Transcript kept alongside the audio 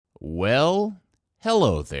Well,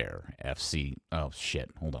 hello there, FC. Oh,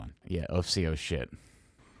 shit. Hold on. Yeah, FCO shit.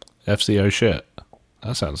 FCO shit.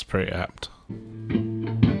 That sounds pretty apt.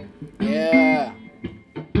 Yeah.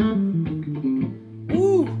 Woo.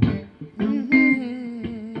 Ooh.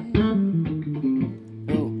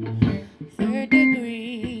 Third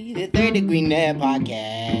Degree, the Third Degree Net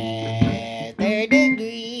Podcast. Third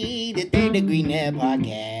Degree, the Third Degree Net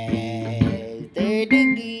Podcast. Third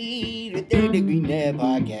Degree, the Third Degree Net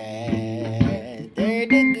Podcast. Third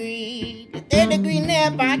Degree, the Third Degree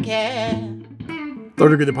Net Podcast. Third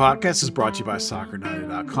Degree the Podcast is brought to you by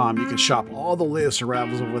Soccer90.com. You can shop all the latest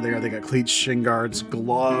arrivals over there. They got cleats, shin guards,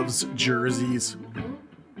 gloves, jerseys,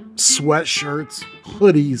 sweatshirts,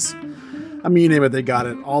 hoodies. I mean, you name it, they got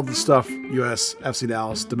it. All the stuff, US, FC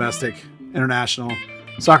Dallas, domestic, international.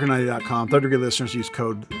 Soccer90.com. Third Degree listeners use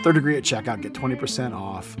code Third Degree at checkout. Get 20%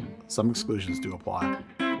 off. Some exclusions do apply.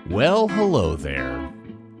 Well, hello there,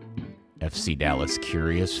 FC Dallas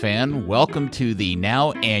Curious fan. Welcome to the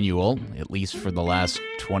now annual, at least for the last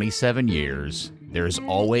 27 years, there's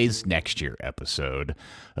always next year episode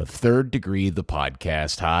of Third Degree the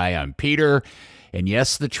Podcast. Hi, I'm Peter, and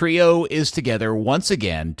yes, the trio is together once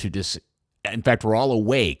again in fact, we're all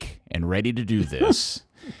awake and ready to do this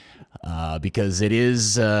because it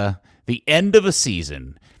is the end of a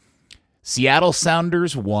season. Seattle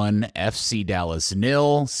Sounders 1, FC Dallas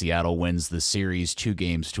 0. Seattle wins the series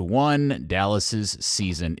 2-1. Dallas's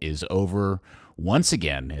season is over once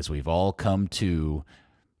again, as we've all come to,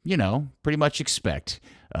 pretty much expect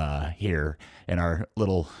here in our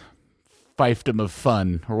little fiefdom of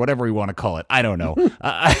fun, or whatever we want to call it. I don't know.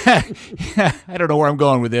 I don't know where I'm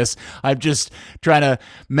going with this. I'm just trying to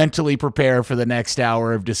mentally prepare for the next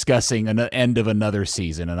hour of discussing an end of another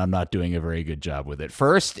season, and I'm not doing a very good job with it.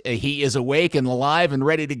 First, he is awake and alive and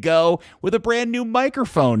ready to go with a brand new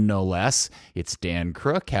microphone, no less. It's Dan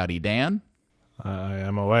Crook. Howdy, Dan. I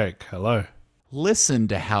am awake. Hello. Listen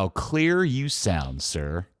to how clear you sound,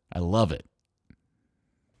 sir. I love it.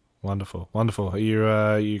 Wonderful, wonderful.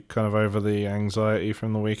 Are you kind of over the anxiety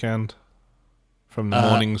from the weekend? From the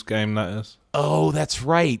morning's game, that is? Oh, that's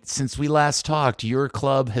right. Since we last talked, your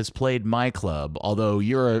club has played my club, although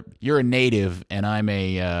you're a native and I'm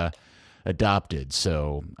a adopted,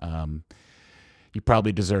 so you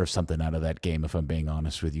probably deserve something out of that game, if I'm being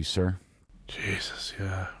honest with you, sir. Jesus,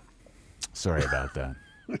 yeah. Sorry about that.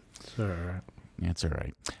 It's all right. It's all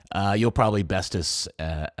right. You'll probably best us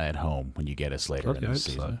at home when you get us later in the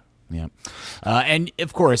season. So. Yeah. And,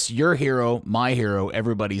 of course, your hero, my hero,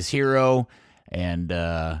 everybody's hero, and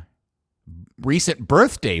recent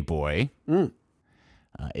birthday boy.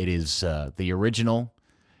 It is the original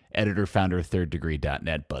editor, founder of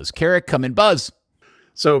ThirdDegree.net, Buzz Carrick. Come in, Buzz.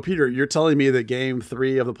 So, Peter, you're telling me that Game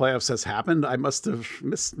 3 of the playoffs has happened? I must have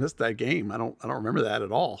missed that game. I don't remember that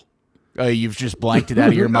at all. You've just blanked it out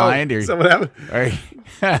of your mind? Or, is that what happened?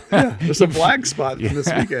 Yeah, there's a blank spot from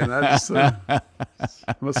this weekend. I just must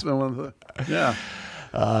have been one of the yeah.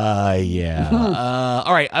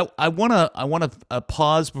 All right. I want to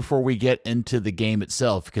pause before we get into the game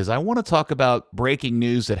itself, because I want to talk about breaking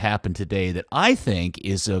news that happened today that I think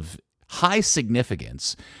is of high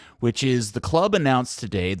significance, which is the club announced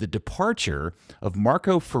today the departure of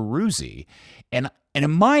Marco Ferruzzi, and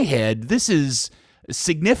in my head, this is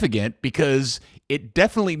significant because it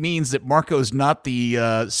definitely means that Marco's not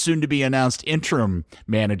the soon-to-be-announced interim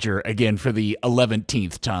manager again for the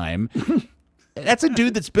 11th time. That's a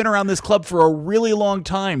dude that's been around this club for a really long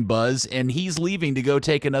time, Buzz, and he's leaving to go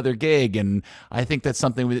take another gig, and I think that's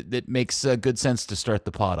something that makes good sense to start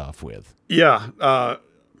the pod off with. Yeah,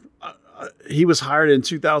 he was hired in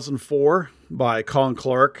 2004 by Colin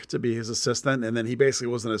Clark to be his assistant, and then he basically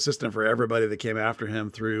was an assistant for everybody that came after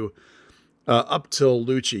him through up till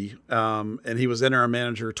Lucci, and he was interim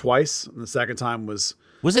manager twice, and the second time was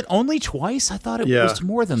it only twice? I thought it was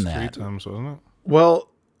more than that. 3 times, wasn't it? Well,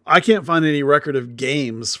 I can't find any record of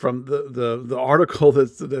games from the article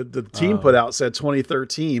that the team put out said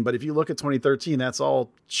 2013, but if you look at 2013, that's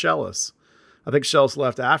all Schellas. I think Schellas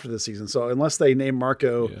left after the season, so unless they named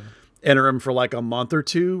Marco interim for like a month or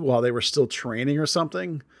two while they were still training or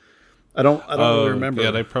something, I don't really remember.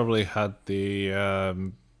 Yeah, they probably had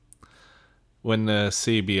the when the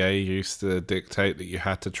CBA used to dictate that you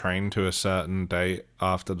had to train to a certain date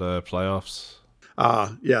after the playoffs.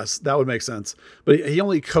 Yes, that would make sense. But he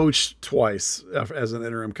only coached twice as an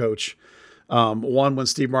interim coach. One when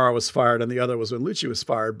Steve Morrow was fired, and the other was when Lucci was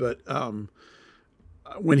fired. But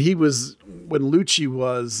when Lucci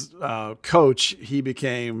was coach, he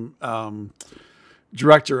became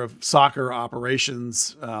director of soccer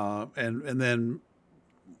operations, and then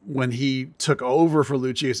when he took over for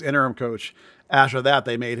Lucci as interim coach, After that,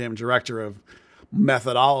 they made him director of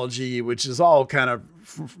methodology, which is all kind of,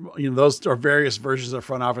 those are various versions of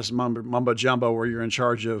front office mumbo jumbo, where you're in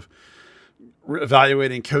charge of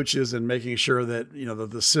evaluating coaches and making sure that,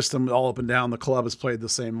 the system all up and down the club is played the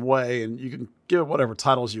same way. And you can give it whatever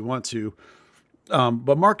titles you want to.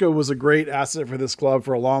 But Marco was a great asset for this club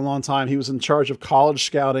for a long, long time. He was in charge of college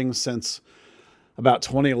scouting since about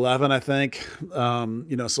 2011, I think. So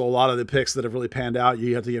a lot of the picks that have really panned out,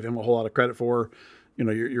 you have to give him a whole lot of credit for.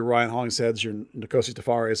 Your Ryan Hollingsheads, your Nkosi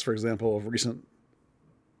Tafares, for example, of recent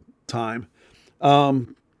time.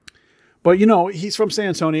 But he's from San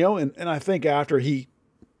Antonio, and I think after he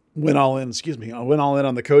went all in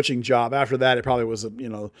on the coaching job, after that, it probably was,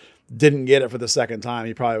 didn't get it for the second time.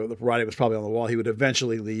 The writing was probably on the wall. He would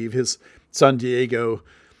eventually leave. His son, Diego,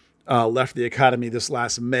 left the academy this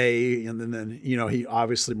last May. And then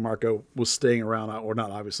Marco was staying around, or not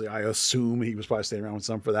obviously, I assume he was probably staying around with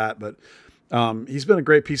some for that. But he's been a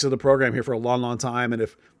great piece of the program here for a long, long time. And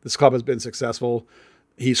if this club has been successful,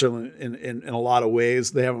 he certainly, in a lot of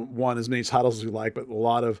ways, they haven't won as many titles as we like, but a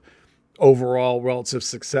lot of overall relative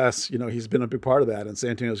success, he's been a big part of that. And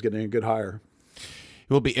San Antonio's getting a good hire.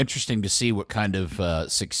 It will be interesting to see what kind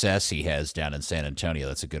of success he has down in San Antonio.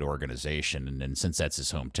 That's a good organization, and since that's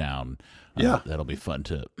his hometown, that'll be fun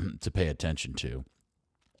to pay attention to.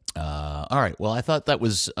 All right. Well, I thought that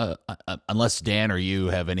was, unless Dan or you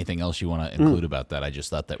have anything else you want to include about that, I just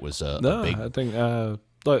thought that was a big... I think,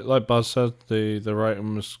 like Buzz said, the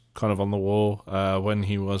writing was kind of on the wall when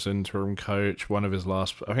he was interim coach. His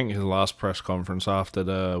last press conference after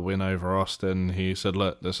the win over Austin, he said,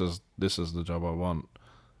 "Look, this is the job I want.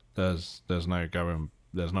 There's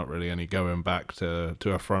not really any going back to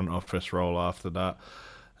a front office role after that."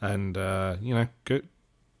 And good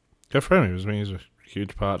for him. He's a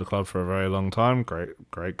huge part of the club for a very long time.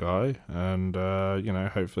 Great guy. And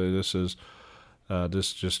hopefully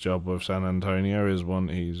this job with San Antonio is one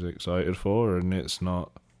he's excited for, and it's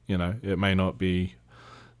not, it may not be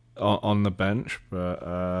on the bench,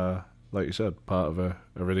 but like you said, part of a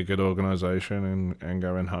really good organization and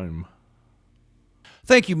going home.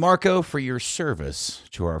 Thank you, Marco, for your service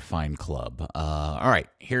to our fine club. All right,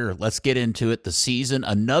 here, let's get into it.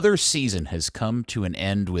 Another season has come to an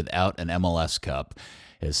end without an MLS Cup,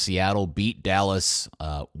 as Seattle beat Dallas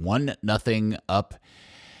 1-0 up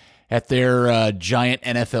at their giant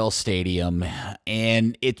NFL stadium,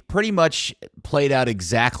 and it pretty much played out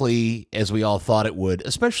exactly as we all thought it would,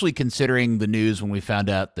 especially considering the news when we found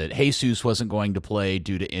out that Jesus wasn't going to play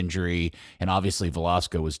due to injury, and obviously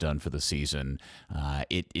Velasco was done for the season.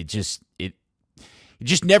 It just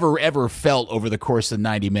never, ever felt over the course of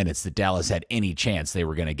 90 minutes that Dallas had any chance they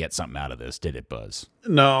were going to get something out of this, did it, Buzz?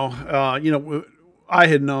 No. I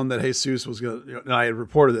had known that Jesus was going to, and I had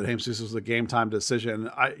reported that Jesus was a game time decision.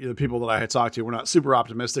 The people that I had talked to were not super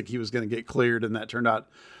optimistic he was going to get cleared, and that turned out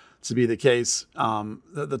to be the case.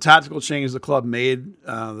 The tactical change the club made,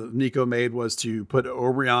 Nico made, was to put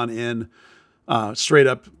Obrian in, straight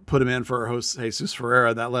up put him in for Jesus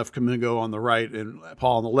Ferreira. That left Kamungo on the right and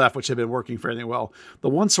Paul on the left, which had been working fairly well. The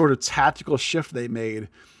one sort of tactical shift they made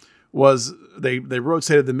was they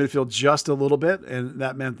rotated the midfield just a little bit, and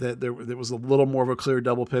that meant that there was a little more of a clear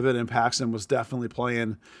double pivot, and Paxton was definitely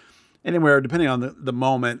playing anywhere, depending on the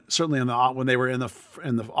moment. Certainly when they were in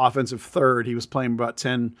the offensive third, he was playing about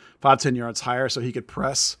 10 yards higher, so he could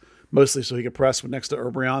press, mostly so he could press next to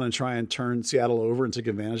Obrian and try and turn Seattle over and take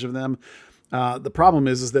advantage of them. The problem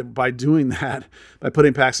is that by doing that, by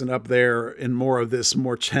putting Paxton up there in more of this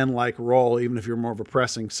more Chen-like role, even if you're more of a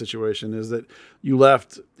pressing situation, is that you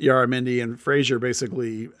left Yaramendi and Frazier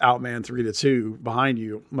basically outman 3-2 behind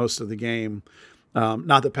you most of the game.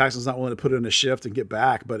 Not that Paxton's not willing to put in a shift and get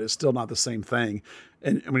back, but it's still not the same thing.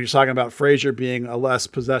 And when you're talking about Frazier being a less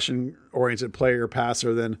possession-oriented player,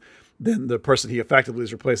 passer than the person he effectively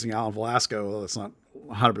is replacing, Alan Velasco, well, that's not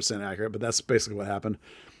 100% accurate, but that's basically what happened.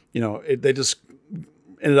 They just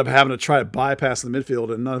ended up having to try to bypass the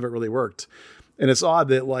midfield, and none of it really worked. And it's odd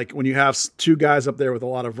that, like, when you have two guys up there with a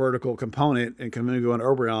lot of vertical component in Kamungo and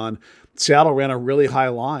Obrian, Seattle ran a really high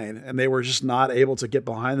line, and they were just not able to get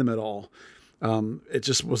behind them at all. It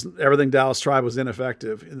just was, everything Dallas tried was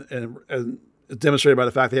ineffective, and demonstrated by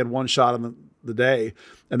the fact they had one shot on the day,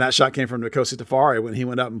 and that shot came from Nkosi Tafari when he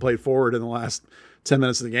went up and played forward in the last 10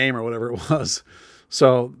 minutes of the game or whatever it was.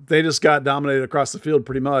 So they just got dominated across the field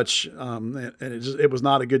pretty much, and it was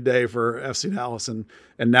not a good day for FC Dallas. And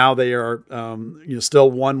now they are still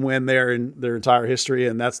one win there in their entire history,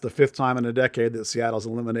 and that's the fifth time in a decade that Seattle's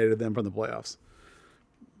eliminated them from the playoffs.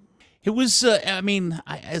 It was,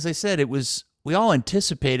 as I said, it was we all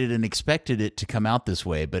anticipated and expected it to come out this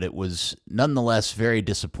way, but it was nonetheless very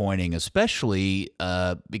disappointing, especially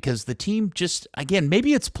because the team just, again,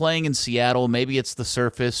 maybe it's playing in Seattle, maybe it's the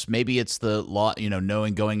surface, maybe it's the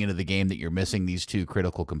knowing going into the game that you're missing these two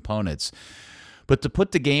critical components. But to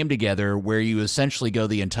put the game together where you essentially go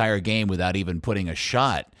the entire game without even putting a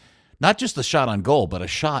shot, not just a shot on goal, but a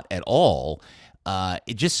shot at all,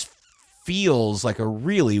 it just feels like a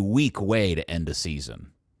really weak way to end a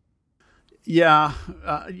season. Yeah,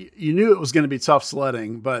 you knew it was going to be tough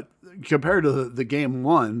sledding, but compared to the game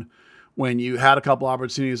one, when you had a couple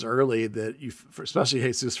opportunities early that you, especially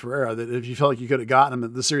Jesus Ferreira, that if you felt like you could have gotten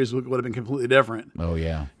him, the series would have been completely different. Oh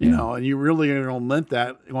yeah, you know, and you really are going to lament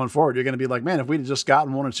that going forward. You're going to be like, man, if we'd have just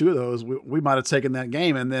gotten one or two of those, we might have taken that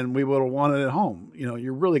game, and then we would have won it at home. You know,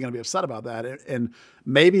 you're really going to be upset about that, and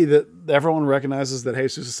maybe that everyone recognizes that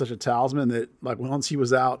Jesus is such a talisman that, like, once he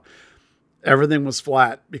was out, everything was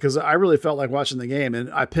flat, because I really felt like watching the game,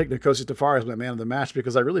 and I picked Nkosi Tafari as my man of the match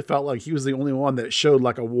because I really felt like he was the only one that showed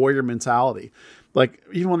like a warrior mentality. Like,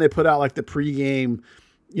 even when they put out like the pregame,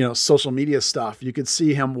 social media stuff, you could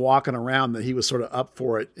see him walking around that he was sort of up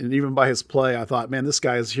for it. And even by his play, I thought, man, this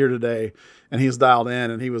guy is here today, and he's dialed in,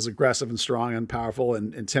 and he was aggressive and strong and powerful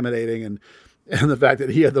and intimidating. And the fact that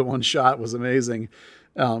he had the one shot was amazing.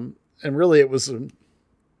 And really it was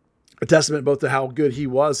a testament both to how good he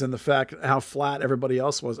was and the fact how flat everybody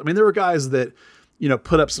else was. I mean, there were guys that,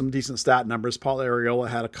 put up some decent stat numbers. Paul Arriola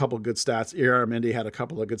had a couple good stats. Mendy had a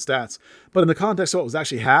couple of good stats. But in the context of what was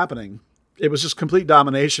actually happening, it was just complete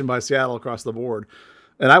domination by Seattle across the board.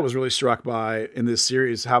 And I was really struck by, in this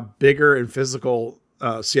series, how bigger and physical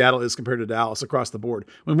Seattle is compared to Dallas across the board.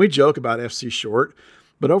 When we joke about FC short,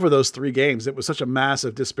 but over those 3 games, it was such a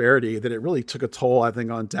massive disparity that it really took a toll, I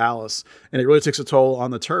think, on Dallas. And it really takes a toll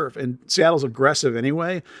on the turf. And Seattle's aggressive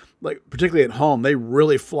anyway, like particularly at home. They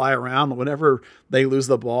really fly around. Whenever they lose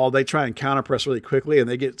the ball, they try and counterpress really quickly, and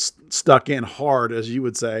they get stuck in hard, as you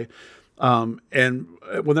would say. And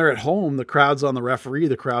when they're at home, the crowd's on the referee,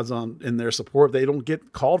 the crowd's in their support. They don't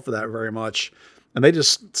get called for that very much. And they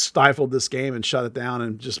just stifled this game and shut it down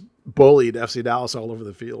and just bullied FC Dallas all over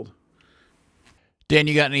the field. Dan,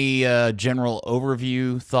 you got any general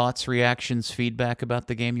overview, thoughts, reactions, feedback about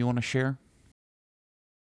the game you want to share?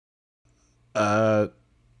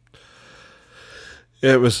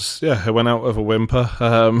 It went out with a whimper.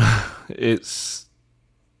 It's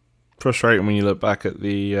frustrating when you look back at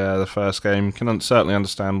the first game. You can certainly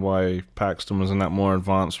understand why Paxton was in that more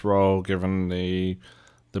advanced role, given the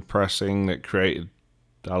pressing that created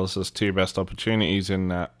Dallas's 2 best opportunities in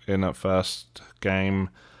that first game.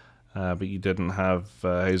 But you didn't have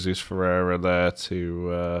Jesus Ferreira there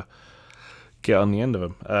to get on the end of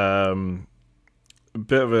him. A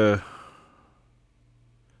bit of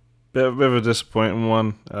a disappointing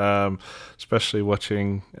one, especially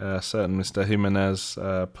watching certain Mr. Jimenez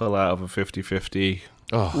pull out of a 50-50,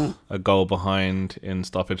 a goal behind in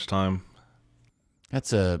stoppage time.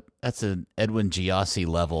 That's an Edwin Giassi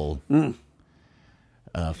level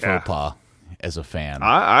faux pas. As a fan,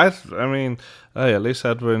 I mean, hey, at least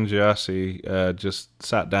Edwin Giassi just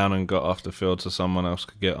sat down and got off the field so someone else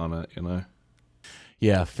could get on it,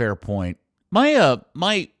 Yeah, fair point.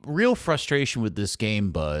 My real frustration with this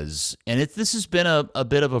game, Buzz, and this has been a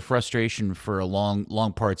bit of a frustration for a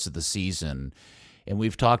long parts of the season, and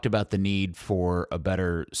we've talked about the need for a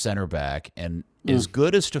better center back. And as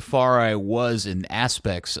good as Tafari was in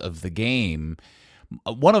aspects of the game,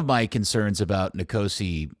 one of my concerns about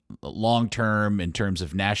Nkosi long-term in terms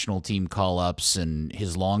of national team call-ups and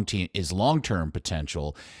his long-term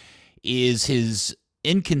potential is his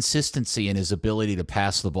inconsistency in his ability to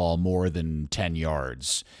pass the ball more than 10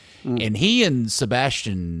 yards. And he and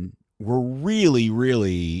Sebastian were really,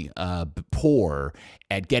 really poor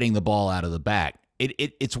at getting the ball out of the back.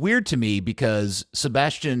 It's weird to me because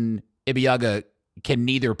Sebastian Ibeagha can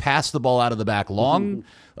neither pass the ball out of the back in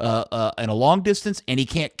a long distance, and he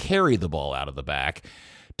can't carry the ball out of the back.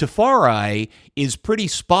 Tafari is pretty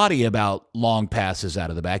spotty about long passes out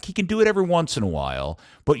of the back. He can do it every once in a while,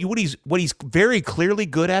 but what he's very clearly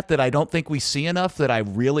good at that I don't think we see enough, that I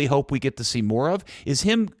really hope we get to see more of, is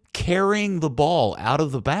him carrying the ball out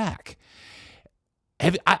of the back.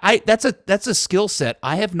 That's a skill set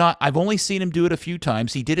I've only seen him do it a few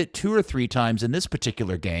times. He did it 2 or 3 times in this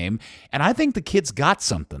particular game, and I think the kid's got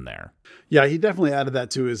something there. Yeah, he definitely added that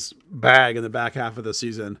to his bag in the back half of the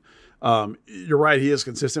season. You're right, he is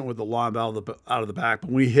consistent with the long ball out of the back, but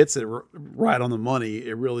when he hits it right on the money,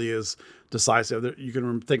 it really is decisive. You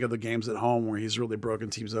can think of the games at home where he's really broken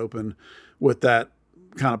teams open with that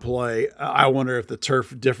kind of play. I wonder if the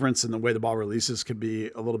turf difference in the way the ball releases could be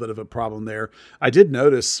a little bit of a problem there. I did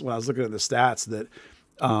notice when I was looking at the stats that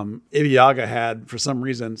Ibeagha had, for some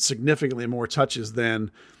reason, significantly more touches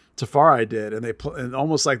than Tafari did, and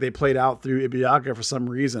almost like they played out through Ibeagha for some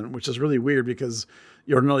reason, which is really weird because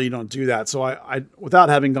ordinarily you don't do that. So I without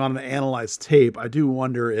having gone to analyze tape, I do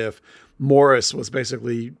wonder if Morris was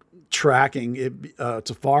basically tracking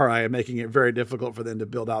Tafari and making it very difficult for them to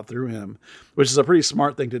build out through him, which is a pretty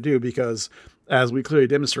smart thing to do because, as we clearly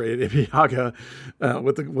demonstrated, Ibeagha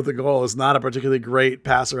with the goal is not a particularly great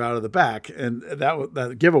passer out of the back, and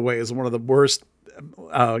that giveaway is one of the worst.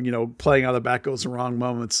 Playing out of the back goes in wrong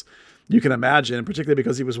moments you can imagine, particularly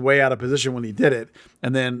because he was way out of position when he did it,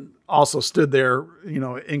 and then also stood there,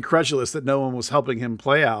 incredulous that no one was helping him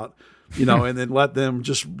play out, and then let them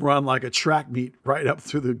just run like a track meet right up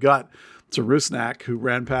through the gut to Rusnak, who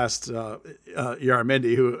ran past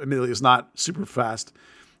Yaramendi, who admittedly is not super fast,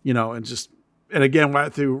 and again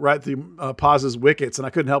right through Paz's wickets, and I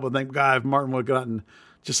couldn't help but think, God, if Martin would have gotten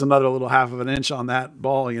just another little half of an inch on that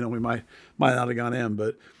ball, we might not have gone in,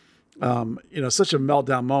 but. Such a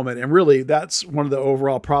meltdown moment. And really that's one of the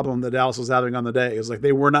overall problem that Dallas was having on the day is like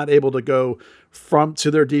they were not able to go to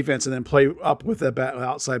their defense and then play up with the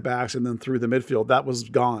outside backs and then through the midfield. That was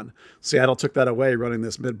gone. Seattle took that away running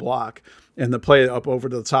this mid block, and the play up over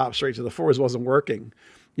to the top straight to the forwards wasn't working.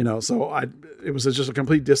 So it was just a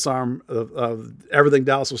complete disarm of everything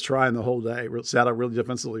Dallas was trying the whole day. Seattle really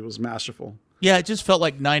defensively was masterful. Yeah, it just felt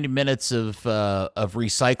like 90 minutes of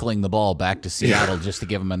recycling the ball back to Seattle just to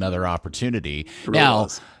give them another opportunity. Really now,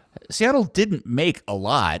 was. Seattle didn't make a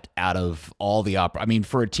lot out of all the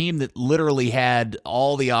for a team that literally had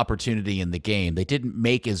all the opportunity in the game, they didn't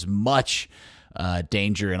make as much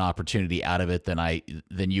danger and opportunity out of it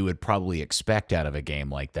than you would probably expect out of a game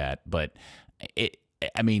like that. But they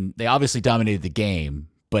obviously dominated the game.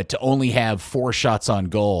 But to only have 4 shots on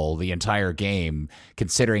goal the entire game,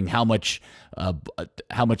 considering how much of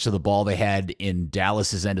the ball they had in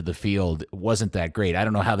Dallas's end of the field, wasn't that great. I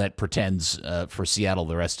don't know how that pretends for Seattle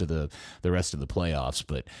the rest of the playoffs.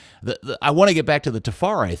 But I want to get back to the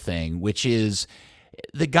Tafari thing, which is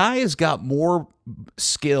the guy has got more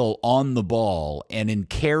skill on the ball and in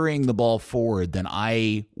carrying the ball forward than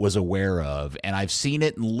I was aware of, and I've seen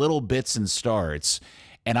it in little bits and starts,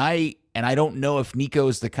 and I don't know if Nico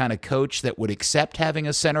is the kind of coach that would accept having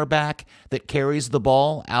a center back that carries the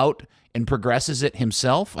ball out and progresses it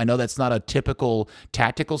himself. I know that's not a typical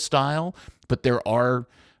tactical style, but there are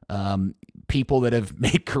people that have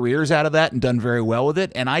made careers out of that and done very well with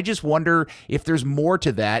it. And I just wonder if there's more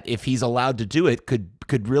to that. If he's allowed to do it,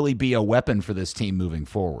 could really be a weapon for this team moving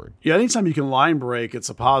forward. Yeah, anytime you can line break, it's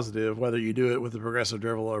a positive, whether you do it with a progressive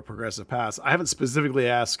dribble or a progressive pass. I haven't specifically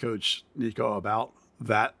asked Coach Nico about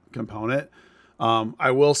that component.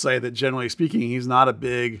 I will say that generally speaking, he's not a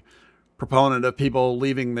big proponent of people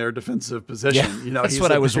leaving their defensive position. Yeah, that's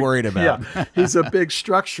what I was worried about. Yeah, he's a big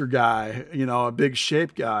structure guy, a big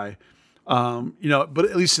shape guy. But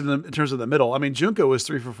at least in terms of the middle, Junko was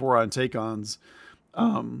 3 for 4 on take-ons. They're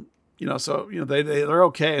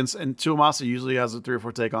okay. And Tuamasa usually has 3 or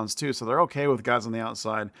 4 take-ons too. So they're okay with guys on the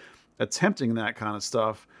outside attempting that kind of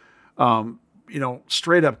stuff.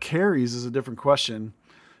 Straight up carries is a different question.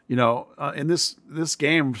 In this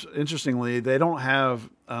game, interestingly, they don't have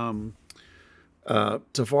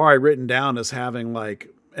Tafari written down as having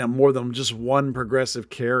more than just one progressive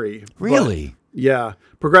carry. Really? But, yeah,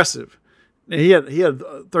 progressive. He had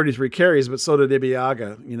 33 carries, but so did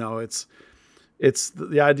Ibeagha. It's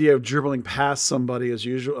the idea of dribbling past somebody is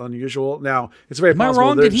unusual. Now, it's very possible. Am I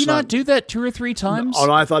wrong? Did he not do that 2 or 3 times?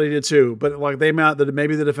 No, I thought he did too. But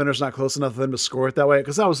maybe the defender's not close enough for them to score it that way.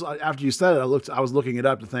 Because after you said it, I was looking it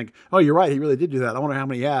up to think, oh, you're right, he really did do that. I wonder how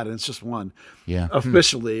many he had, and it's just one. Yeah.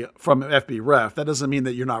 Officially from FB Ref. That doesn't mean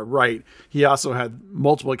that you're not right. He also had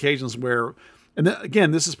multiple occasions where, and then,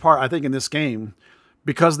 again, this is part, I think, in this game,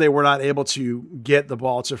 because they were not able to get the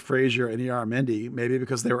ball to Frazier and Yaramendi, maybe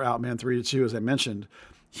because they were outmanned 3-2, as I mentioned,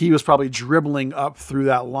 he was probably dribbling up through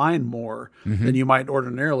that line more than you might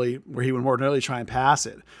ordinarily, where he would ordinarily try and pass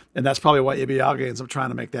it. And that's probably why Ibeagha ends up trying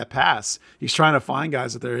to make that pass. He's trying to find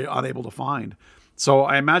guys that they're unable to find. So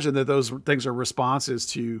I imagine that those things are responses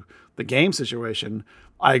to the game situation.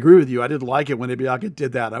 I agree with you. I did like it when Ibeagha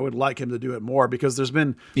did that. I would like him to do it more because there's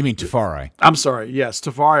been... You mean Tafari? I'm sorry. Yes,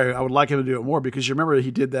 Tafari. I would like him to do it more because you remember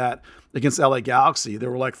he did that against LA Galaxy.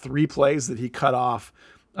 There were 3 plays that he cut off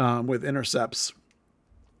with intercepts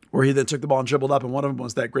where he then took the ball and dribbled up, and one of them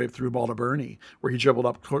was that great through ball to Bernie where he dribbled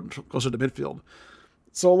up closer to midfield.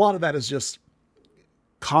 So a lot of that is just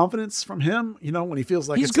confidence from him, when he feels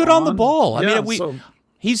like he's it's good on the ball.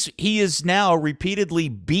 He is now repeatedly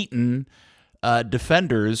beaten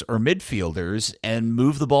defenders or midfielders and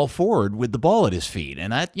move the ball forward with the ball at his feet,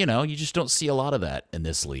 and that you just don't see a lot of that in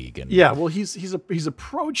this league. And yeah, well, he's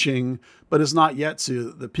approaching, but is not yet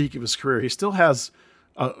to the peak of his career. He still has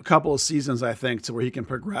a couple of seasons, I think, to where he can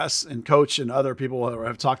progress. And coach and other people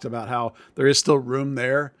have talked about how there is still room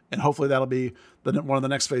there, and hopefully that'll be one of the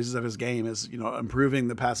next phases of his game is improving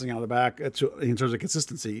the passing out of the back in terms of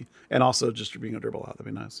consistency and also distributing a dribble out.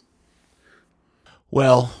 That'd be nice.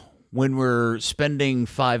 Well, when we're spending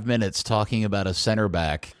 5 minutes talking about a center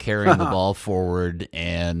back carrying the ball forward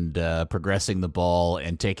and progressing the ball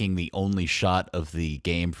and taking the only shot of the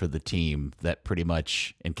game for the team, that pretty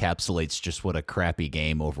much encapsulates just what a crappy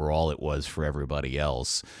game overall it was for everybody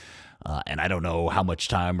else. And I don't know how much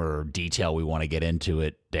time or detail we want to get into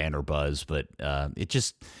it, Dan or Buzz, but it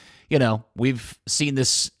just... we've seen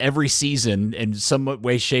this every season in some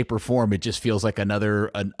way, shape, or form. It just feels like another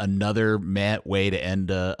way to end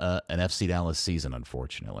an FC Dallas season,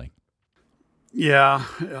 unfortunately. Yeah.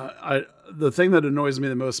 The thing that annoys me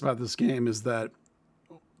the most about this game is that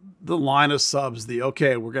the line of subs, we're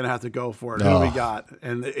going to have to go for it. Who do we got?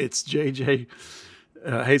 And it's JJ,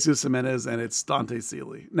 Jesus Jimenez, and it's Dante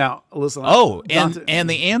Sealy. Now, listen. And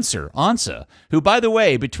the answer, Ansa, who, by the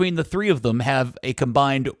way, between the three of them have a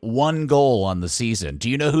combined 1 goal on the season. Do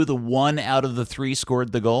you know who the one out of the 3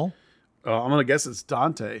 scored the goal? I'm going to guess it's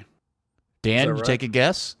Dante. Dan, right? You take a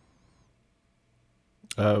guess?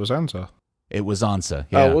 It was Ansa. It was Ansa,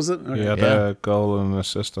 yeah. Oh, was it? Okay. He had a goal and an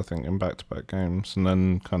assist, I think, in back-to-back games, and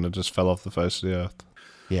then kind of just fell off the face of the earth.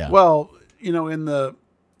 Yeah. Well,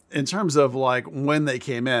 in terms of like when they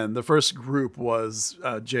came in, the first group was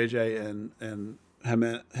JJ and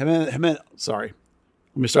Jimenez. Sorry,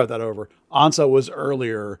 let me start that over. Ansa was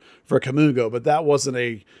earlier for Camungo, but that wasn't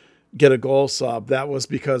a get a goal sub. That was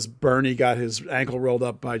because Bernie got his ankle rolled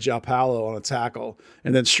up by João Paulo on a tackle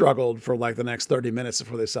and then struggled for like the next 30 minutes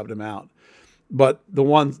before they subbed him out. But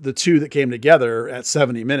the two that came together at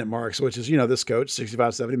 70-minute marks, which is, this coach,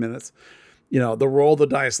 65, 70 minutes, the roll the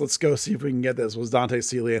dice, let's go see if we can get this, was Dante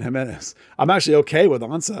Sealy and Jimenez. I'm actually okay with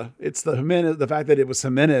Ansa. It's the Jimenez, the fact that it was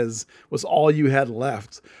Jimenez was all you had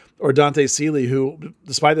left. Or Dante Sealy, who,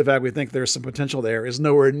 despite the fact we think there's some potential there, is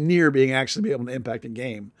nowhere near being actually be able to impact a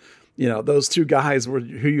game. Those two guys who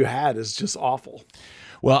you had is just awful.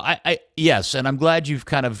 Well, yes, and I'm glad you've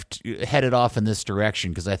kind of headed off in this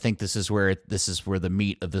direction, because I think this is where the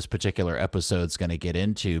meat of this particular episode is going to get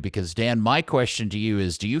into. Because Dan, my question to you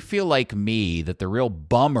is: do you feel like me that the real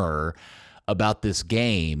bummer about this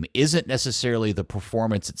game isn't necessarily the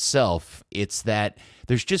performance itself? It's that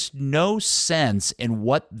there's just no sense in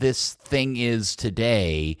what this thing is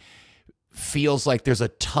today. Feels like there's a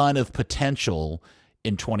ton of potential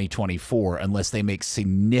in 2024 unless they make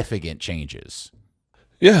significant changes.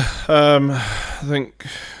 Yeah, I think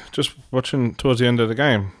just watching towards the end of the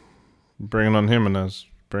game, bringing on Jimenez,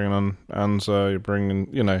 bringing on Ansa, you're bringing,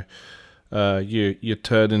 you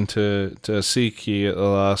turn into Siki at the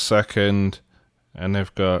last second, and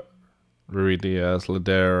they've got Rui Diaz,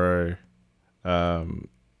 Ladero.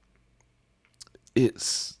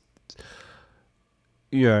 It's,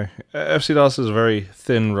 FC Dallas is a very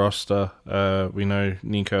thin roster. We know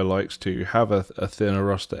Nico likes to have a thinner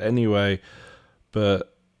roster anyway, but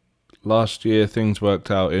last year things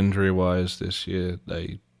worked out injury-wise. This year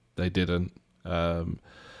they didn't.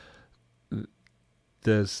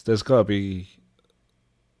 There's got to be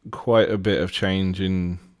quite a bit of change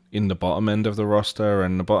in the bottom end of the roster,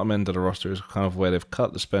 and the bottom end of the roster is kind of where they've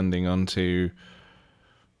cut the spending onto,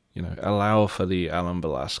 allow for the Alan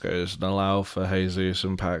Velasquez and allow for Jesus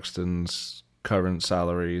and Paxton's current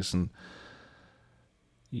salaries, and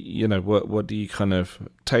what do you kind of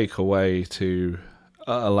take away to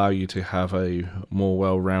allow you to have a more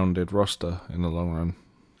well-rounded roster in the long run?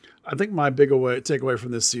 I think my big takeaway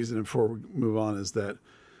from this season, before we move on, is that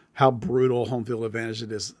how brutal home field advantage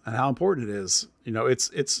it is and how important it is. It's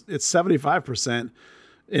 75%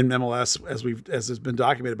 in MLS as has been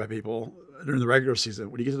documented by people during the regular season.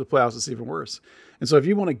 When you get to the playoffs, it's even worse. And so if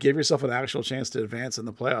you want to give yourself an actual chance to advance in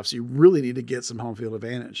the playoffs, you really need to get some home field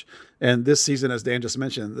advantage. And this season, as Dan just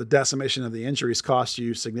mentioned, the decimation of the injuries cost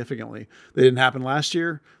you significantly. They didn't happen last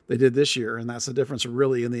year. They did this year. And that's the difference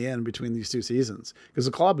really in the end between these two seasons, because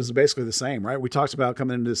the club is basically the same, right? We talked about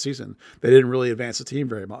coming into this season. They didn't really advance the team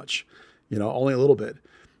very much, only a little bit.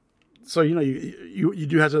 So, you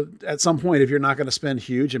do have to, at some point, if you're not going to spend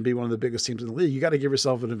huge and be one of the biggest teams in the league, you got to give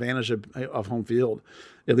yourself an advantage of home field,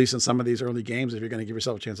 at least in some of these early games, if you're going to give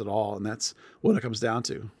yourself a chance at all. And that's what it comes down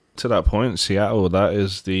to. To that point, Seattle, that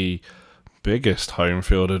is the biggest home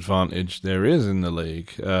field advantage there is in the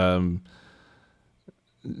league.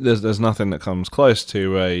 there's nothing that comes close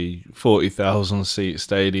to a 40,000 seat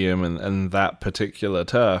stadium and that particular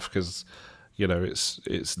turf, because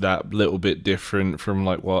it's that little bit different from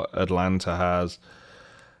like what Atlanta has.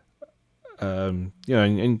 And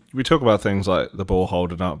we talk about things like the ball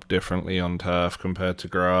holding up differently on turf compared to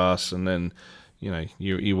grass, and then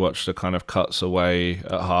you watch the kind of cuts away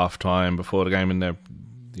at halftime before the game, and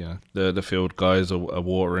the field guys are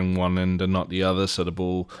watering one end and not the other, so the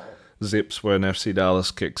ball zips when FC Dallas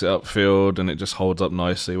kicks it upfield, and it just holds up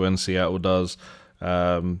nicely when Seattle does.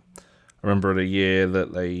 I remember the year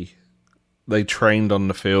that they trained on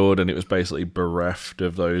the field, and it was basically bereft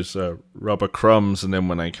of those rubber crumbs, and then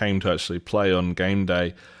when they came to actually play on game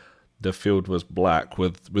day, the field was black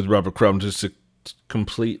with rubber crumbs, just to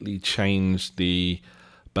completely change the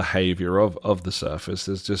behavior of the surface.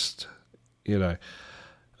 There's just,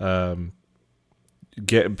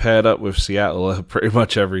 getting paired up with Seattle pretty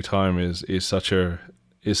much every time is such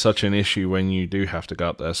an issue when you do have to go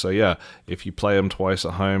up there. So yeah, if you play them twice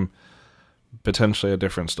at home, potentially a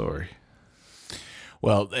different story.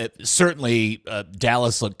 Well, certainly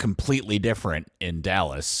Dallas looked completely different in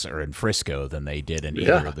Dallas or in Frisco than they did in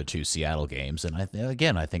either of the two Seattle games. And I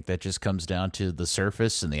think that just comes down to the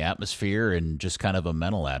surface and the atmosphere and just kind of a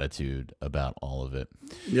mental attitude about all of it.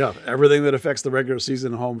 Yeah, everything that affects the regular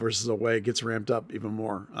season home versus away gets ramped up even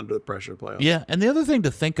more under the pressure of playoffs. Yeah, and the other thing to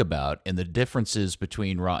think about and the differences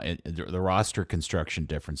between the roster construction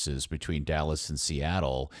differences between Dallas and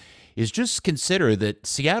Seattle is just consider that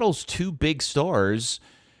Seattle's two big stars,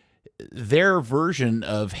 their version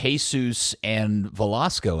of Jesus and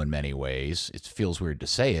Velasco in many ways, it feels weird to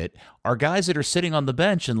say it, are guys that are sitting on the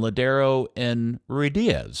bench in Ladero and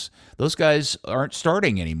Ruidiaz. Those guys aren't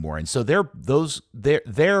starting anymore. And so they're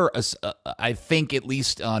I think, at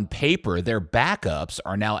least on paper, their backups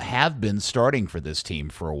have been starting for this team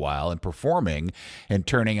for a while and performing and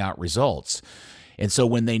turning out results. And so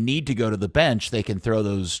when they need to go to the bench, they can throw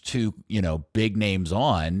those two, big names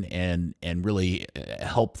on and really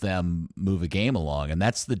help them move a game along. And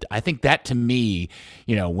I think that to me,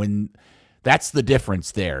 when that's the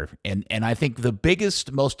difference there. And I think the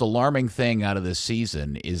biggest, most alarming thing out of this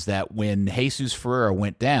season is that when Jesus Ferreira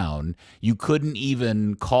went down, you couldn't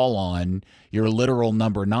even call on your literal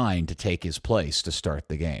number 9 to take his place to start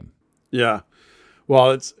the game. Yeah.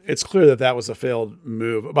 Well, it's clear that was a failed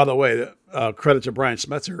move. By the way, credit to Brian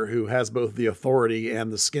Schmetzer, who has both the authority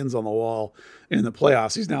and the skins on the wall in the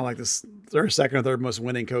playoffs. He's now like this second or third most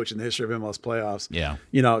winning coach in the history of MLS playoffs. Yeah.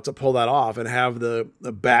 To pull that off and have the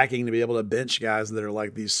backing to be able to bench guys that are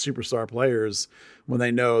like these superstar players when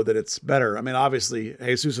they know that it's better. I mean, obviously,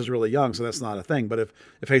 Jesus is really young, so that's not a thing. But if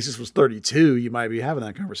Jesus was 32, you might be having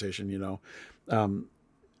that conversation,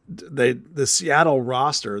 the Seattle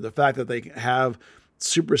roster, the fact that they have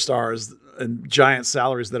superstars and giant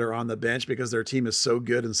salaries that are on the bench because their team is so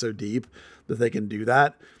good and so deep that they can do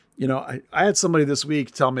that. I had somebody this week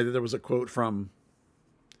tell me that there was a quote from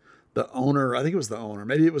the owner. I think it was the owner.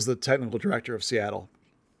 Maybe it was the technical director of Seattle.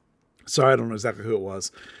 Sorry, I don't know exactly who it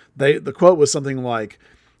was. The quote was something like,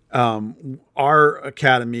 our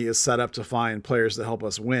academy is set up to find players to help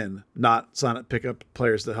us win, not pick up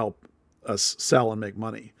players to help us sell and make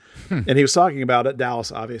money. And he was talking about it,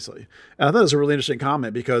 Dallas, obviously. And I thought it was a really interesting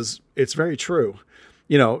comment because it's very true.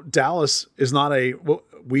 Dallas is not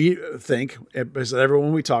we think, as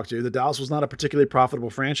everyone we talk to, that Dallas was not a particularly profitable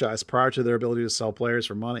franchise prior to their ability to sell players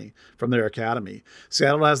for money from their academy.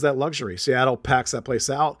 Seattle has that luxury. Seattle packs that place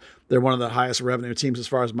out. They're one of the highest revenue teams as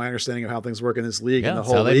far as my understanding of how things work in this league. Yeah, and the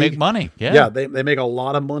that's whole how they league. make money. Yeah, they make a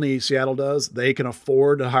lot of money, Seattle does. They can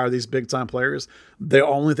afford to hire these big-time players. The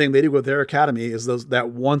only thing they do with their academy is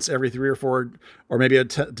that once every 3 or 4 or maybe a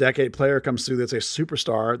decade player comes through that's a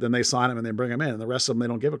superstar, then they sign him and they bring him in. And the rest of them, they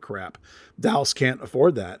don't give a crap. Dallas can't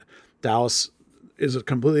afford that. Dallas is a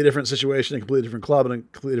completely different situation, a completely different club, and a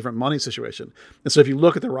completely different money situation. And so if you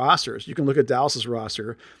look at the rosters, you can look at Dallas's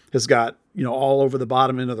roster, has got, all over the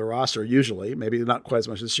bottom end of the roster, usually, maybe not quite as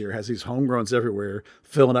much this year, has these homegrowns everywhere,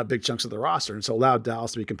 filling up big chunks of the roster. And so allowed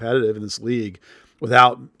Dallas to be competitive in this league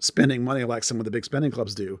without spending money like some of the big spending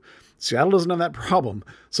clubs do. Seattle doesn't have that problem.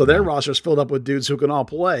 So their roster is filled up with dudes who can all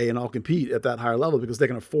play and all compete at that higher level because they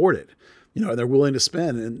can afford it. And they're willing to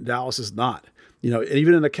spend, and Dallas is not.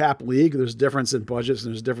 Even in a cap league, there's difference in budgets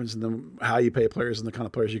and there's difference in how you pay players and the kind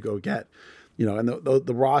of players you go get. And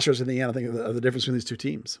the rosters in the end, I think, are the difference between these two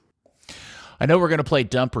teams. I know we're going to play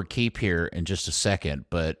dump or keep here in just a second,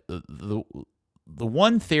 but the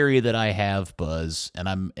one theory that I have, Buzz, and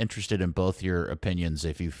I'm interested in both your opinions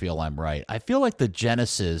if you feel I'm right. I feel like the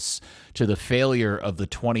genesis to the failure of the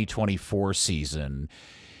 2024 season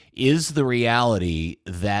is the reality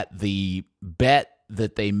that the bet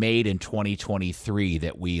that they made in 2023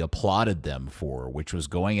 that we applauded them for, which was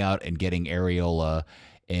going out and getting Areola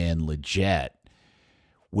and Leggett,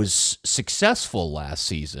 was successful last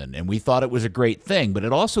season, and we thought it was a great thing, but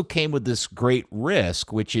it also came with this great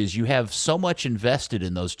risk, which is you have so much invested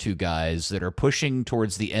in those two guys that are pushing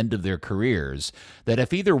towards the end of their careers that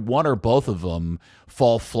if either one or both of them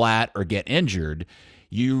fall flat or get injured,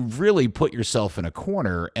 you really put yourself in a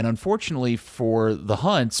corner. And unfortunately for the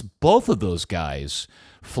Hunts, both of those guys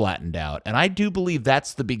flattened out. And I do believe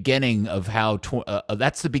that's the beginning of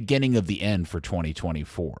that's the beginning of the end for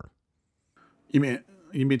 2024. You mean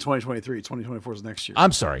 2023? 2024 is next year.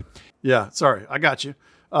 I'm sorry. Yeah, sorry, I got you.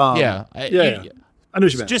 Yeah. I knew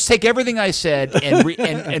what you meant. Just take everything I said and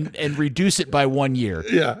and reduce it by 1 year.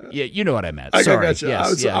 Yeah, you know what I meant. I Sorry. got you.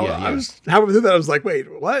 Yes. I was halfway through that. I was like, wait,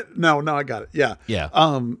 what? No, I got it. Yeah.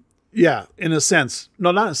 Yeah. In a sense,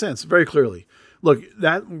 no, not in a sense. Very clearly. Look,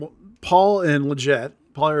 that Paul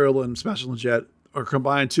Areola and Sebastian Leggett are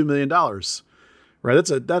combined $2 million.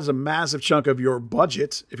 Right. That's a massive chunk of your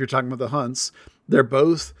budget if you're talking about the Hunts. They're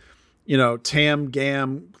both, TAM,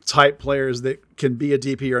 GAM type players that can be a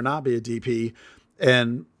DP or not be a DP.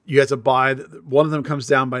 And you have to buy, one of them comes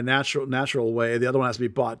down by natural way. The other one has to be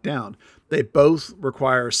bought down. They both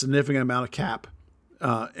require a significant amount of cap.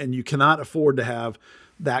 And you cannot afford to have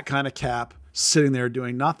that kind of cap sitting there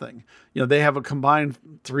doing nothing. They have a combined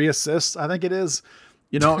 3 assists, I think it is.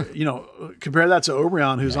 Compare that to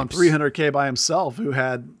Obrian, who's on $300K by himself, who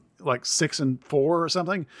had like 6 and 4 or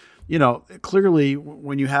something. Clearly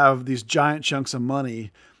when you have these giant chunks of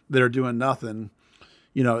money that are doing nothing,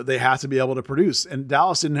 they have to be able to produce. And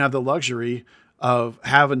Dallas didn't have the luxury of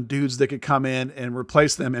having dudes that could come in and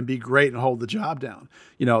replace them and be great and hold the job down.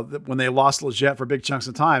 When they lost Leggett for big chunks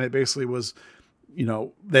of time, it basically was,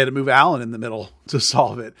 they had to move Allen in the middle to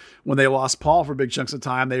solve it. When they lost Paul for big chunks of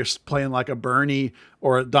time, they were playing like a Bernie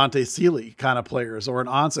or a Dante Sealy kind of players, or an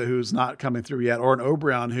Ansah who's not coming through yet, or an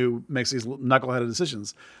Obrian who makes these knuckleheaded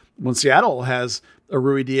decisions. When Seattle has a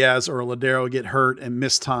Rui Diaz or a Ladero get hurt and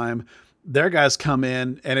miss time, their guys come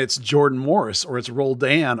in and it's Jordan Morris or it's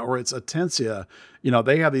Roldan or it's Atencia.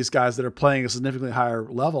 They have these guys that are playing a significantly higher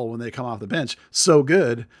level when they come off the bench. So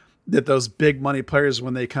good that those big money players,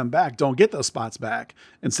 when they come back, don't get those spots back.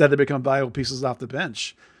 Instead, they become valuable pieces off the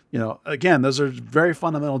bench. Again, those are very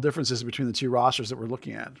fundamental differences between the two rosters that we're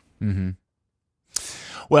looking at. Mm-hmm.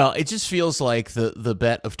 Well, it just feels like the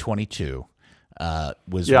bet of 22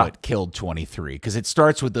 was what killed 23, because it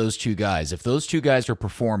starts with those two guys. If those two guys are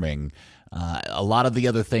performing, a lot of the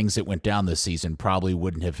other things that went down this season probably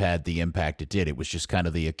wouldn't have had the impact it did. It was just kind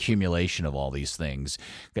of the accumulation of all these things.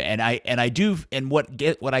 And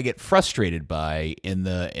what I get frustrated by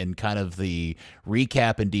in kind of the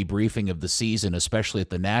recap and debriefing of the season, especially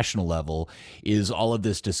at the national level, is all of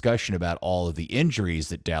this discussion about all of the injuries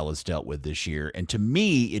that Dallas dealt with this year. And to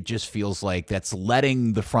me, it just feels like that's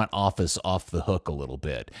letting the front office off the hook a little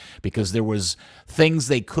bit, because there was things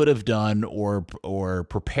they could have done or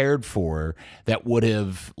prepared for that would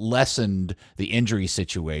have lessened the injury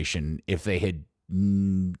situation if they had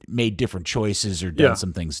made different choices or done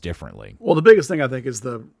some things differently. Well, the biggest thing I think is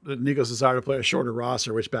Nico's desire to play a shorter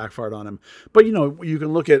roster, which backfired on him. But you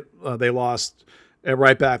can look at they lost at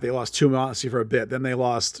right back. They lost Tumasi for a bit. Then they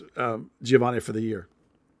lost Giovanni for the year.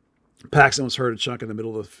 Paxton was hurt a chunk in the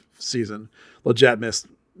middle of the season. Leggett missed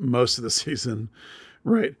most of the season.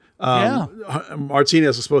 Right.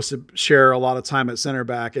 Martinez was supposed to share a lot of time at center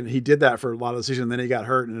back, and he did that for a lot of the season. Then he got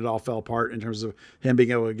hurt, and it all fell apart in terms of him being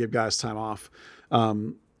able to give guys time off.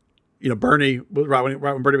 Bernie, right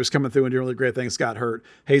when Bernie was coming through and doing really great things, got hurt.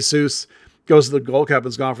 Jesus goes to the Gold Cup and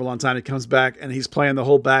is gone for a long time. He comes back, and he's playing the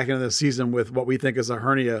whole back end of the season with what we think is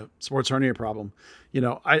a sports hernia problem.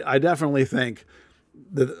 I definitely think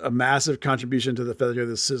that a massive contribution to the failure of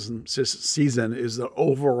this season is the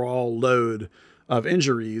overall load of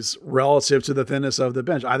injuries relative to the thinness of the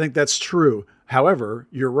bench. I think that's true. However,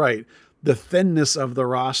 you're right. The thinness of the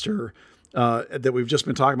roster that we've just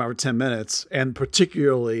been talking about for 10 minutes, and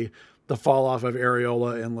particularly the fall off of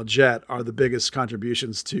Areola and Leggett, are the biggest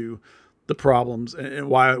contributions to the problems and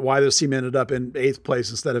why this team ended up in 8th place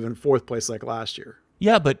instead of in 4th place like last year.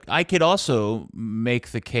 Yeah, but I could also make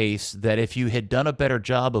the case that if you had done a better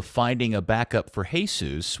job of finding a backup for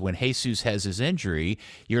Jesus when Jesus has his injury,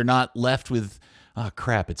 you're not left with, oh,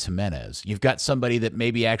 crap, it's Jimenez. You've got somebody that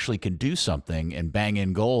maybe actually can do something and bang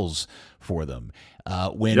in goals for them.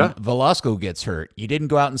 When Yeah. Velasco gets hurt, you didn't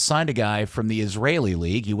go out and sign a guy from the Israeli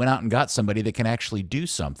league. You went out and got somebody that can actually do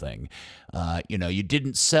something. You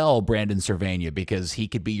didn't sell Brandon Cervania because he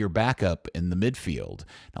could be your backup in the midfield.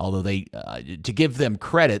 Although they, to give them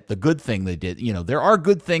credit, the good thing they did, there are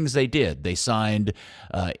good things they did. They signed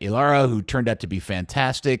Ilara, who turned out to be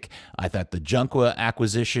fantastic. I thought the Junqua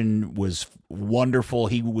acquisition was wonderful.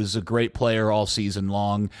 He was a great player all season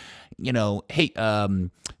long.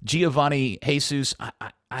 Giovanni Jesus,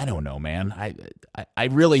 I don't know, man. I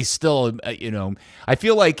really still, I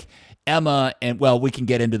feel like Emma, and well, we can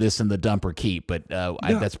get into this in the dump or keep, but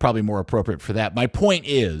that's probably more appropriate for that. My point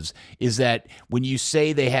is that when you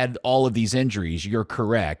say they had all of these injuries, you're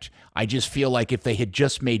correct. I just feel like if they had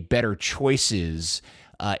just made better choices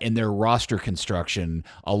in their roster construction,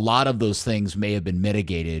 a lot of those things may have been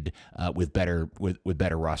mitigated with better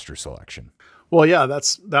roster selection. Well, yeah,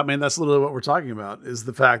 that's literally what we're talking about, is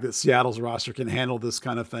the fact that Seattle's roster can handle this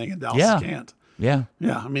kind of thing and Dallas can't. Yeah.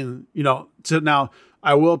 Yeah. I mean, so now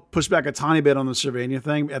I will push back a tiny bit on the Cervania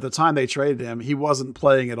thing. At the time they traded him, he wasn't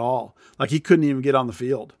playing at all. Like, he couldn't even get on the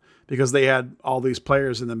field because they had all these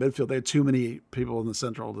players in the midfield. They had too many people in the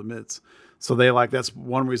central of the mids. So that's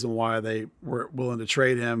one reason why they were willing to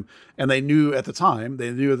trade him. And they knew at the time they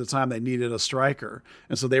needed a striker.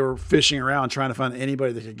 And so they were fishing around trying to find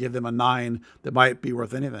anybody that could give them a 9 that might be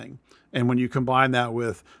worth anything. And when you combine that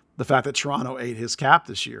with the fact that Toronto ate his cap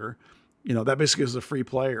this year, that basically is a free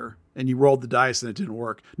player, and you rolled the dice and it didn't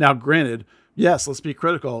work. Now, granted, yes, let's be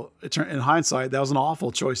critical. In hindsight, that was an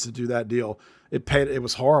awful choice to do that deal. It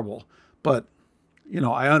was horrible, but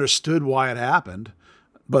I understood why it happened.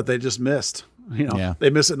 But they just missed. They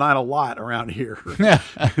miss at 9 a lot around here.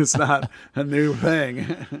 It's not a new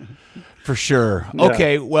thing. For sure. Yeah.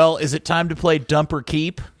 Okay, well, is it time to play dump or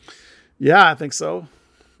keep? Yeah, I think so.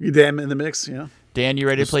 You damn in the mix, yeah. Dan, you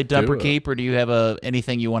ready to play dump or do it. keep, or do you have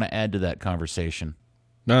anything you want to add to that conversation?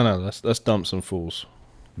 No, let's dump some fools.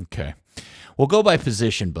 Okay. We'll go by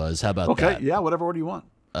position, Buzz. How about Okay, that? yeah, whatever order you want.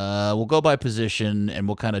 We'll go by position, and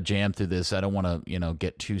we'll kind of jam through this. I don't want to,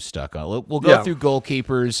 get too stuck on it. We'll go through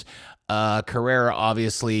goalkeepers. Carrera,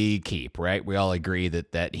 obviously, keep, right? We all agree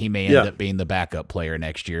that he may end up being the backup player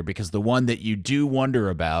next year, because the one that you do wonder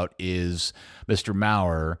about is Mr.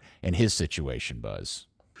 Maurer and his situation, Buzz.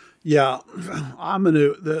 Yeah, I'm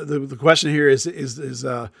gonna. The question here is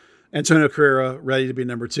Antonio Carrera ready to be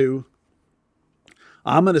number 2?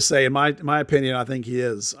 I'm going to say, in my opinion, I think he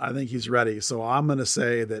is. I think he's ready. So I'm going to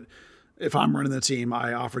say that if I'm running the team,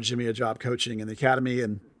 I offer Jimmy a job coaching in the academy,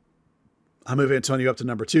 and I move Antonio up to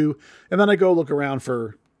number 2. And then I go look around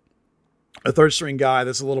for a third string guy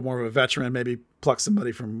that's a little more of a veteran, maybe pluck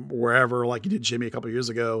somebody from wherever, like you did Jimmy a couple of years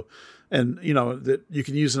ago. And, that you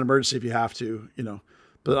can use an emergency if you have to,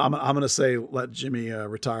 But I'm going to say let Jimmy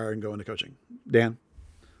retire and go into coaching. Dan?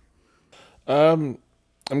 I'm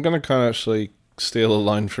going to kind of actually steal a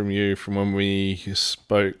line from you from when we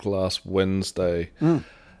spoke last Wednesday.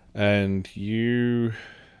 And you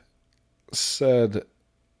said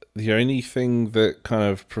the only thing that kind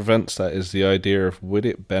of prevents that is the idea of, would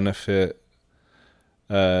it benefit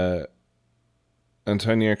Antonio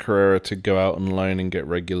Carrera to go out on loan and get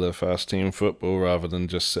regular first team football rather than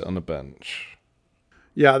just sit on the bench?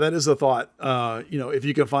 Yeah, that is a thought. If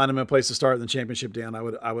you can find him a place to start in the championship, Dan, I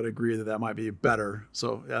would agree that might be better.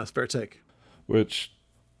 So yeah, it's a fair take. Which,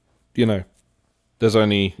 there's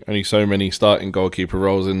only so many starting goalkeeper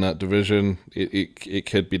roles in that division. It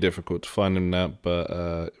could be difficult to find him that,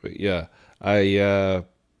 but yeah, I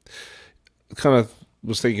kind of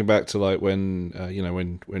was thinking back to like when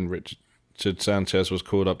when Richard Sanchez was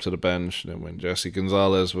called up to the bench, and when Jesse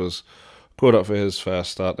Gonzalez was called up for his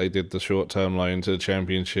first start. They did the short-term loan to the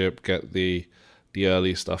championship, get the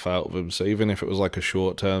early stuff out of him. So even if it was like a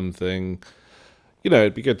short-term thing,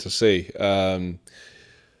 it'd be good to see.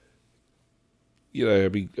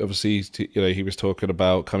 Obviously, he was talking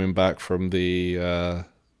about coming back from the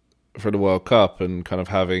World Cup and kind of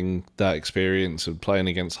having that experience of playing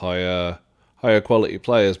against higher quality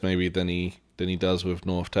players maybe than he does with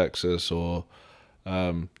North Texas or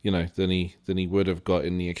than he would have got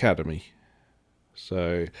in the academy.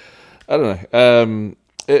 So I don't know.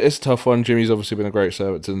 It's a tough one. Jimmy's obviously been a great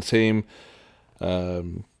servant to the team. A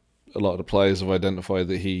lot of the players have identified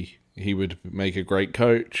that he would make a great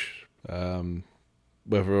coach.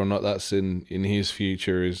 Whether or not that's in his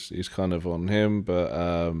future is kind of on him.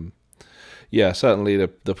 But yeah, certainly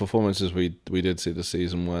the performances we did see this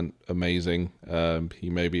season weren't amazing. He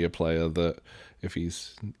may be a player that if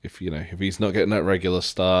he's not getting that regular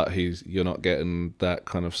start, you're not getting that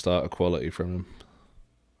kind of starter quality from him.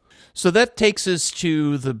 So that takes us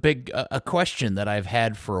to the big a question that I've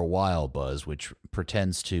had for a while, Buzz, which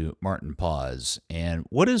pertains to Martin Paz. And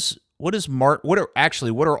what are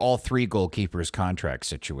all three goalkeepers' contract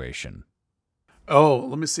situation? Oh,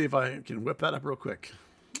 let me see if I can whip that up real quick.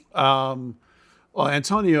 Well,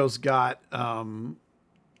 Antonio's got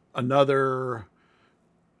another.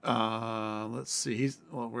 Let's see.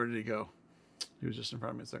 Where did he go? He was just in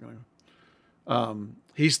front of me a second ago.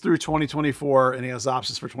 He's through 2024, and he has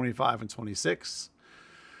options for 25 and 26.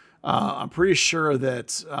 I'm pretty sure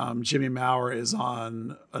that Jimmy Maurer is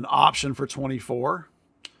on an option for 24.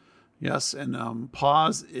 Yes, and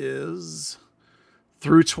Paz is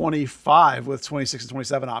through 25 with 26 and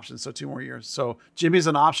 27 options, so 2 more years. So Jimmy's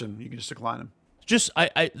an option. You can just decline him.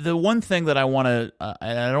 The one thing that I want to,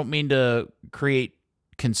 and I don't mean to create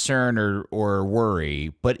concern or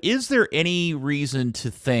worry, but is there any reason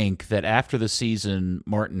to think that after the season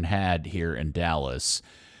Martin had here in Dallas,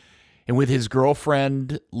 and with his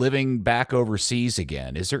girlfriend living back overseas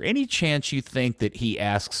again, is there any chance you think that he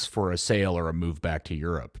asks for a sale or a move back to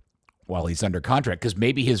Europe while he's under contract? Because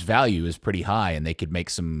maybe his value is pretty high and they could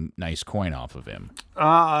make some nice coin off of him.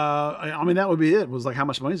 I mean, that would be it. Was like, how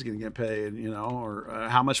much money is going to get paid, or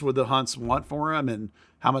how much would the Hunts want for him, and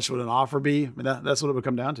how much would an offer be? I mean, that's what it would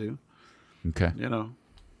come down to. Okay.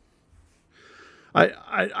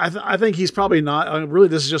 I think he's probably not. I mean, really,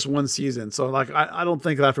 this is just one season, so like I don't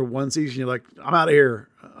think after one season you're like, I'm out of here.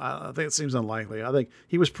 I think it seems unlikely. I think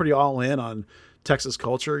he was pretty all in on Texas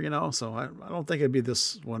culture, So I don't think it'd be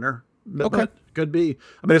this winter. Okay, but could be.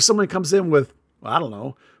 I mean, if someone comes in with, I don't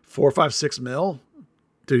know, 4, 5, 6 mil,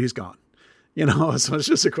 dude, he's gone. So it's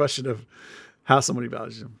just a question of how somebody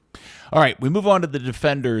values him. All right, we move on to the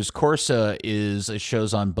defenders. Corsa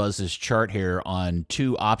shows on Buzz's chart here on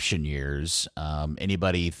 2 option years.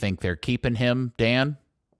 Anybody think they're keeping him, Dan?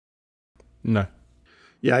 No.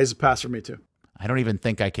 Yeah, he's a pass for me too. I don't even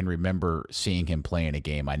think I can remember seeing him play in a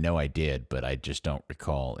game. I know I did, but I just don't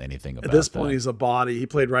recall anything about it. At this point, he's a body. He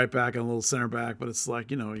played right back and a little center back, but it's like,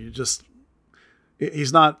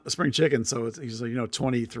 he's not a spring chicken. So he's like,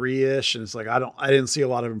 23-ish. And it's like, I didn't see a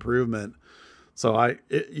lot of improvement. So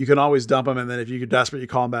you can always dump him. And then if you get desperate, you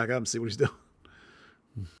call him back up and see what he's doing.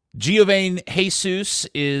 Giovanni Jesus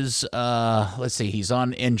is, he's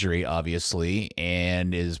on injury, obviously,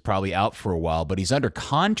 and is probably out for a while, but he's under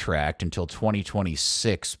contract until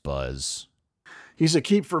 2026, Buzz. He's a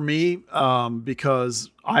keep for me because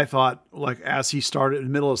I thought, like, as he started in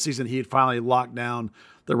the middle of the season, he had finally locked down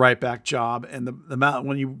the right back job. And the amount,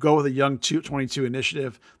 when you go with a young 22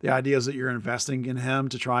 initiative, the idea is that you're investing in him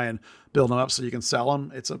to try and build him up so you can sell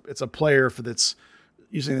him. It's a player that's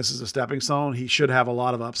using this as a stepping stone. He should have a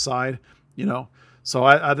lot of upside, So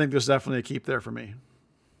I think there's definitely a keep there for me.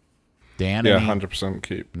 Dan? Yeah, 100%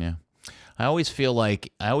 keep. Yeah. I always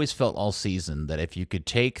felt all season that if you could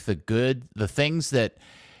take the things that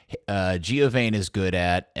Giovanni is good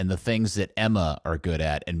at and the things that Emma are good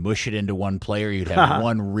at and mush it into one player, you'd have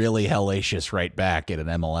one really hellacious right back at an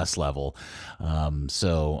MLS level.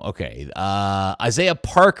 Isaiah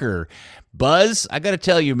Parker. Buzz, I got to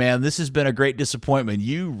tell you, man, this has been a great disappointment.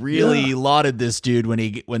 You really lauded this dude when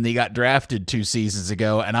he got drafted 2 seasons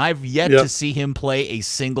ago, and I've yet to see him play a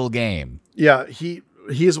single game. Yeah, he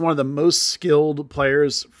is one of the most skilled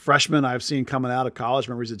players, freshman I've seen coming out of college.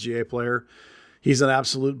 Remember, he's a GA player. He's an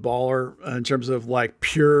absolute baller in terms of like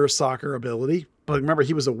pure soccer ability. But remember,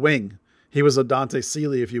 he was a wing. He was a Dante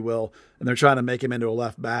Seeley, if you will, and they're trying to make him into a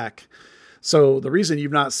left back. So the reason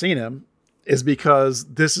you've not seen him is because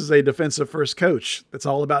this is a defensive first coach. It's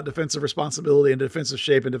all about defensive responsibility and defensive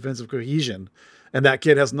shape and defensive cohesion. And that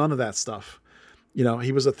kid has none of that stuff.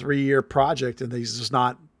 He was a 3-year project and he's just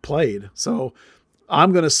not played. So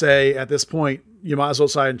I'm going to say at this point, you might as well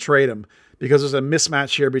try and trade him because there's a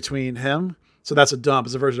mismatch here between him. So that's a dump.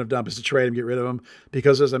 It's a version of dump is to trade him, get rid of him,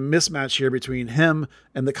 because there's a mismatch here between him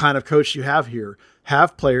and the kind of coach you have here.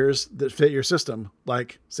 Have players that fit your system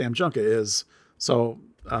like Sam Junka is. So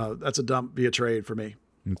that's a dump via trade for me.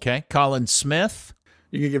 Okay. Colin Smith.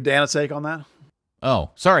 You can give Dan a take on that?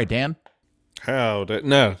 Oh, sorry, Dan.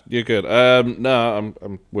 No, you're good.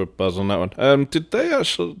 I'm with Buzz on that one. Did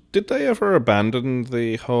they ever abandon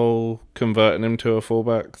the whole converting him to a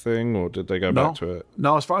fullback thing, or did they go back to it?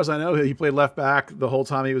 No, as far as I know, he played left back the whole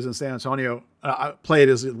time he was in San Antonio. Played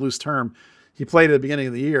as a loose term. He played at the beginning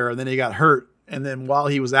of the year, and then he got hurt. And then while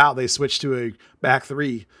he was out, they switched to a back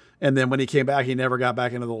 3. And then when he came back, he never got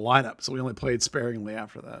back into the lineup. So we only played sparingly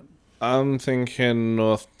after that. I'm thinking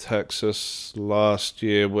North Texas last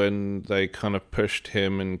year when they kind of pushed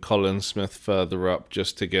him and Colin Smith further up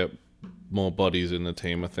just to get more bodies in the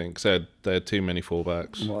team, I think. They had too many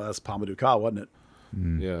fullbacks. Well, that's Pamadou Ka, wasn't it?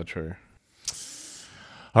 Yeah, true.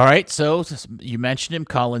 All right, so you mentioned him,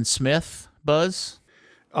 Colin Smith, Buzz.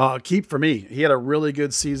 Keep for me. He had a really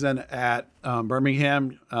good season at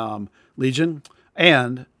Birmingham Legion,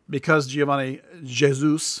 and because Giovanni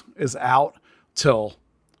Jesus is out till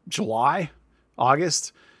July,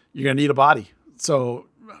 August, you're gonna need a body. So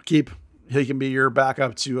he can be your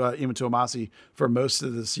backup to Ima Tuamasi for most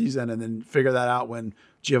of the season, and then figure that out when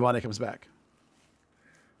Giovanni comes back.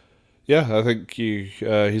 Yeah, I think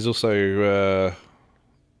he's also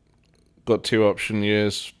got 2 option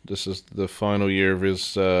years. This is the final year of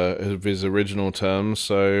his original term,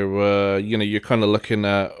 so you're kind of looking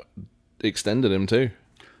at extending him too.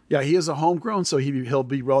 Yeah, he is a homegrown, so he'll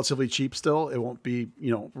be relatively cheap still. It won't be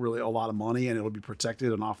really a lot of money, and it'll be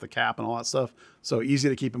protected and off the cap and all that stuff. So easy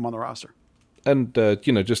to keep him on the roster. And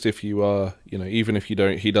just if you are, even if he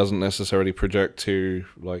doesn't necessarily project to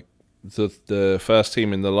like the first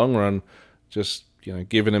team in the long run, just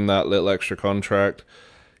giving him that little extra contract,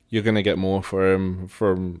 you're going to get more for him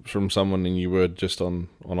from someone than you would just on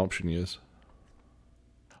option years.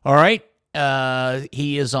 All right.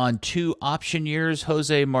 He is on 2 option years.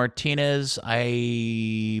 Jose Martinez.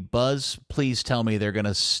 Buzz, please tell me they're going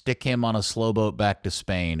to stick him on a slow boat back to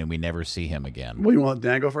Spain and we never see him again. Well, you want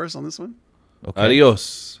Dan go first on this one? Okay.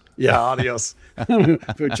 Adios. Yeah, adios.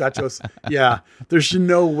 Muchachos. Yeah, there's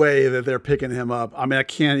no way that they're picking him up. I mean, I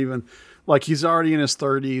can't even, he's already in his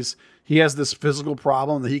 30s. He has this physical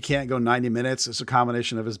problem that he can't go 90 minutes. It's a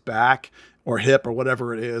combination of his back or hip or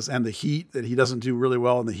whatever it is, and the heat, that he doesn't do really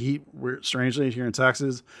well in the heat, strangely, here in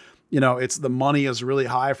Texas. It's the money is really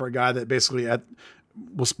high for a guy that basically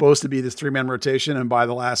was supposed to be this 3-man rotation, and by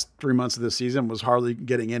the last 3 months of the season was hardly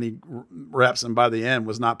getting any reps, and by the end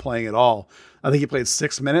was not playing at all. I think he played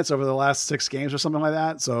 6 minutes over the last 6 games or something like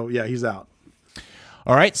that. So yeah, he's out.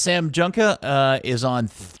 All right, Sam Junka is on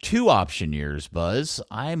 2 option years, Buzz.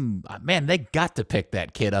 They got to pick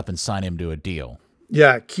that kid up and sign him to a deal.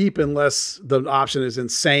 Yeah, keep unless the option is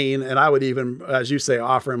insane. And I would even, as you say,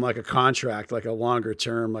 offer him like a contract, like a longer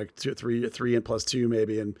term, like 3 and plus 2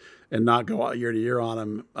 maybe, and not go out year to year on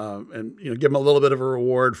him, and give him a little bit of a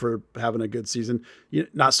reward for having a good season.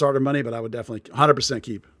 Not starter money, but I would definitely 100%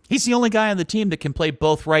 keep. He's the only guy on the team that can play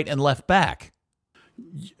both right and left back.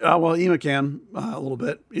 Well, Ima can a little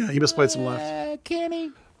bit. Yeah, he just played some left. Can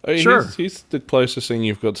he? I mean, Sure. He's the closest thing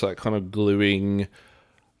you've got to that kind of gluing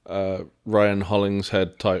Ryan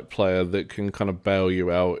Hollingshead type player that can kind of bail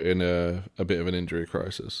you out in a bit of an injury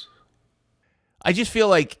crisis. I just feel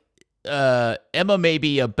like Emma may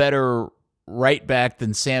be a better right back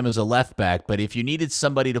than Sam is a left back, but if you needed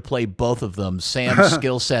somebody to play both of them, Sam's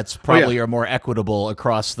skill sets probably are more equitable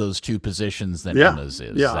across those 2 positions than Emma's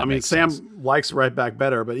is. Yeah, I mean, Sam likes right back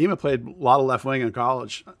better, but Emma played a lot of left wing in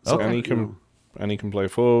college. So, And he can play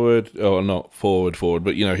forward, or not forward,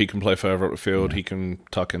 but he can play further up the field. Yeah. He can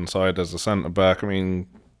tuck inside as a centre back. I mean,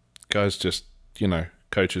 guy's just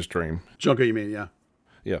coach's dream. Junker, you mean? Yeah.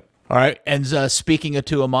 Yeah. All right, and speaking of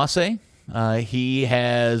Tuamase, he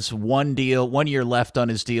has 1 year left on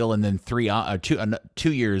his deal, and then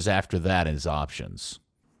 2 years after that in his options.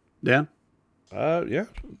 Dan?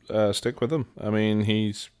 Stick with him. I mean,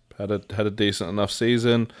 he's had a decent enough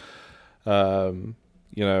season. I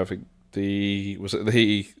think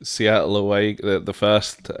the Seattle away, the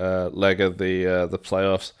first leg of the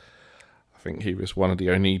playoffs, I think he was one of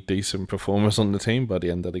the only decent performers on the team by the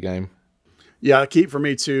end of the game. Yeah, keep for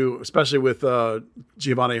me too, especially with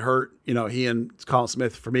Giovanni hurt. He and Colin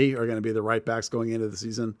Smith for me are going to be the right backs going into the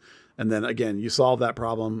season. And then again, you solve that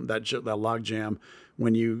problem, that log jam,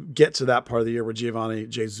 when you get to that part of the year where Giovanni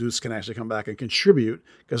Jesus can actually come back and contribute.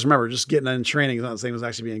 Because remember, just getting in training is not the same as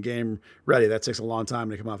actually being game ready. That takes a long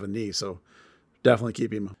time to come off a knee. So definitely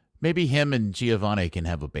keep him. Maybe him and Giovanni can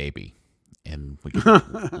have a baby, and we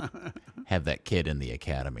can have that kid in the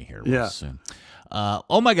academy here real soon.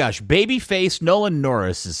 Oh my gosh, babyface Nolan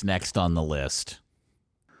Norris is next on the list.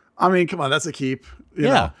 I mean, come on, that's a keep. You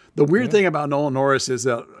know, the weird thing about Nolan Norris is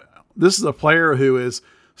that this is a player who is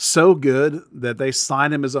so good that they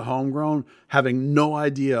signed him as a homegrown, having no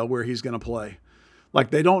idea where he's going to play.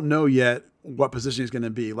 Like, they don't know yet what position he's going to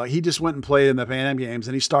be. Like, he just went and played in the Pan Am games,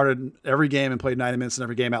 and he started every game and played 90 minutes in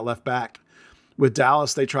every game at left back. With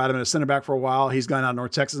Dallas, they tried him as center back for a while. He's gone out to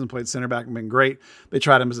North Texas and played center back and been great. They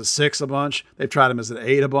tried him as a 6 a bunch. They've tried him as an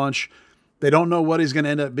 8 a bunch. They don't know what he's going to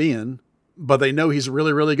end up being, but they know he's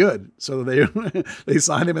really, really good. So they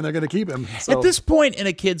signed him and they're going to keep him. So, at this point in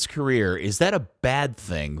a kid's career, is that a bad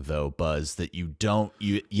thing, though, Buzz, that you don't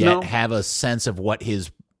have a sense of what his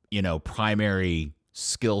primary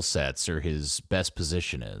skill sets or his best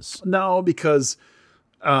position is? No, because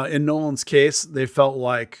in Nolan's case, they felt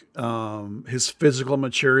like his physical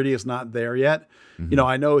maturity is not there yet. Mm-hmm. You know,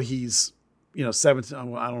 I know he's, 17,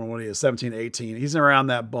 I don't know what he is, 17, 18. He's around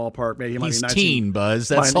that ballpark. Maybe he might He's be 19. teen, Buzz.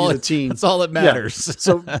 That's Might all. be a teen. That's all that matters. Yeah.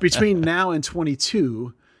 So between now and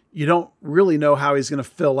 22, you don't really know how he's going to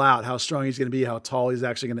fill out, how strong he's going to be, how tall he's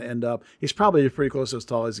actually going to end up. He's probably pretty close to as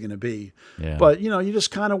tall as he's going to be. Yeah. But, you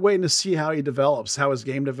just kind of waiting to see how he develops, how his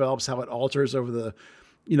game develops, how it alters over the,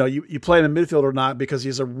 you play in the midfield or not, because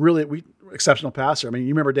he's a really exceptional passer. I mean, you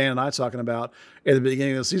remember Dan and I talking about at the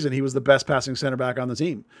beginning of the season, he was the best passing center back on the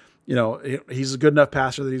team. He's a good enough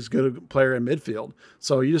passer that he's a good player in midfield.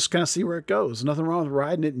 So you just kind of see where it goes. Nothing wrong with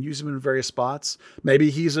riding it and using him in various spots.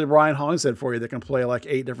 Maybe he's a Ryan Hollingshead for you that can play like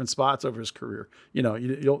 8 different spots over his career.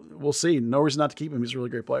 We'll see. No reason not to keep him. He's a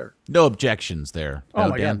really great player. No objections there. Oh, No,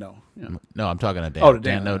 my Dan? God, no. Yeah. No, I'm talking to Dan. Oh, to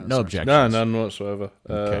Dan. No Sorry. objections. No, none whatsoever.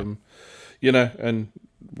 Okay. And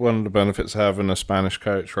one of the benefits of having a Spanish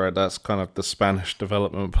coach, right? That's kind of the Spanish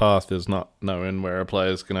development path, is not knowing where a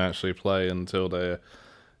player's can actually play until they're,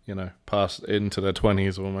 pass into their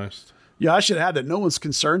 20s almost. Yeah, I should add that no one's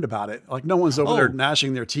concerned about it. Like, no one's over there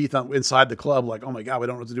gnashing their teeth inside the club like, oh, my God, we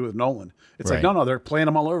don't know what to do with Nolan. It's Right. like, no, they're playing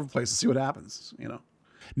him all over the place to see what happens,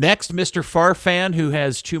 Next, Mr. Farfan, who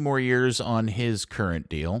has 2 more years on his current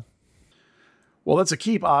deal. Well, that's a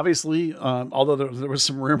keep, obviously, although there was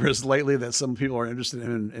some rumors lately that some people are interested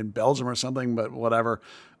in Belgium or something, but whatever.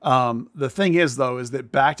 The thing is, though, is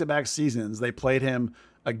that back-to-back seasons, they played him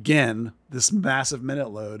again, this massive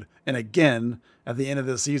minute load, and again, at the end of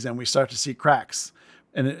the season, we start to see cracks.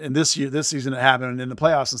 And this season, it happened in the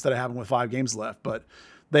playoffs instead of happening with 5 games left. But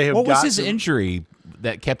they have What was got his to- injury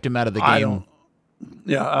that kept him out of the I game? don't.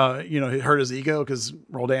 Yeah, he hurt his ego because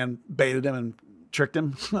Roldan baited him and tricked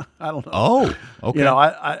him. I don't know. Oh, okay.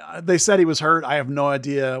 I they said he was hurt. I have no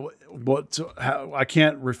idea how. I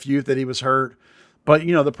can't refute that he was hurt. But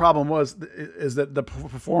the problem is that the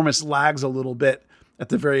performance lags a little bit at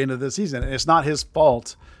the very end of the season, and it's not his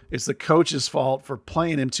fault. It's the coach's fault for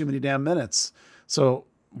playing him too many damn minutes. So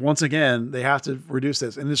once again, they have to reduce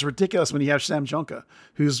this, and it's ridiculous when you have Sam Junka,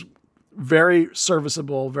 who's very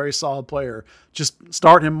serviceable, very solid player. Just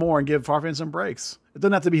start him more and give Farfan some breaks. It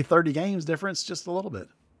doesn't have to be 30 games difference, just a little bit.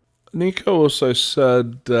 Nico also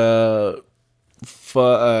said sorry,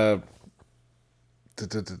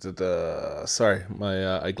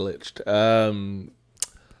 I glitched.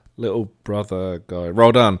 Little brother guy,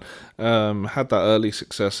 Roldan, had that early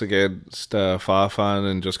success against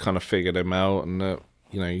Farfan and just kind of figured him out, and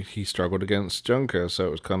he struggled against Junker, so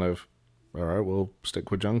it was kind of, all right, we'll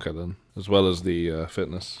stick with Junker then, as well as the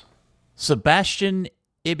fitness. Sebastian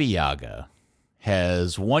Ibeagha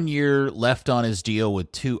has 1 year left on his deal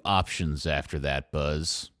with 2 options after that,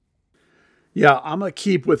 Buzz. Yeah, I'm going to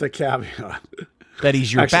keep with a caveat. That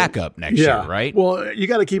he's your Actually, backup next year, right? Well, you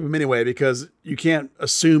got to keep him anyway because you can't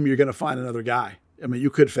assume you're going to find another guy. I mean,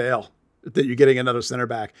 you could fail, that you're getting another center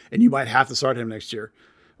back, and you might have to start him next year,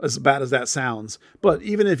 as bad as that sounds. But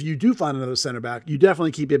even if you do find another center back, you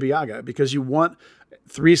definitely keep Ibeagha because you want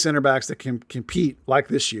 3 center backs that can compete like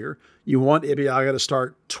this year. You want Ibeagha to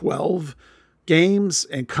start 12 games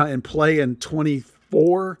and play in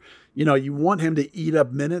 24. You want him to eat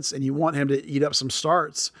up minutes and you want him to eat up some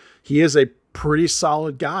starts. He is a pretty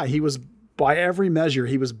solid guy. He was, by every measure,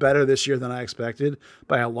 he was better this year than I expected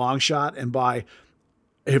by a long shot, and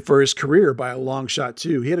for his career by a long shot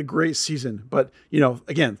too. He had a great season, but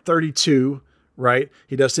again, 32, right?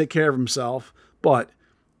 He does take care of himself, but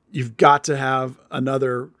you've got to have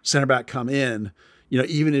another center back come in.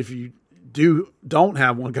 Even if you don't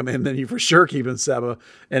have one come in, then you for sure keeping Seba.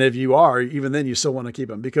 And if you are, even then you still want to keep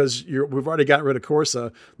him because we've already gotten rid of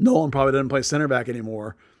Corsa. Nolan probably doesn't play center back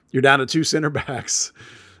anymore. You're down to 2 center backs,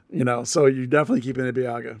 so you're definitely keeping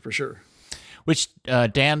Ibeagha for sure. Which,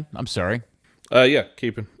 Dan, I'm sorry. Yeah,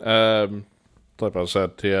 keeping. Like I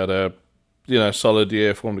said, he had a solid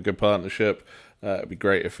year, formed a good partnership. It'd be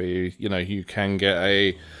great if you can get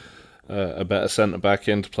a better centre back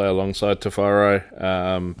in to play alongside Tafari,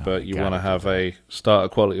 but you want to have a starter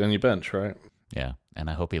quality on your bench, right? Yeah, and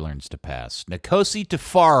I hope he learns to pass. Nkosi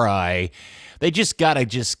Tafari, they just got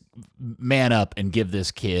to man up and give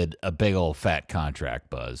this kid a big old fat contract,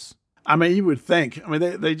 Buzz. I mean, you would think. I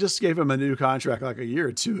mean, they just gave him a new contract like a year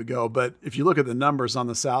or 2 ago, but if you look at the numbers on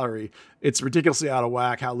the salary, it's ridiculously out of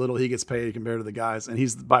whack how little he gets paid compared to the guys, and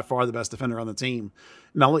he's by far the best defender on the team.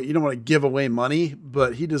 Now, look, you don't want to give away money,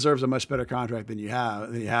 but he deserves a much better contract than he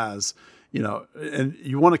has, and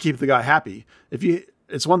you want to keep the guy happy.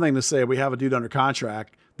 It's one thing to say we have a dude under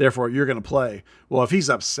contract, therefore you're going to play. Well, if he's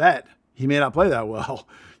upset, he may not play that well.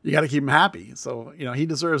 you got to keep him happy. So, he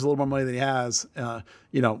deserves a little more money than he has.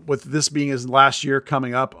 With this being his last year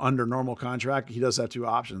coming up under normal contract, he does have two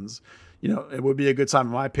options. It would be a good time,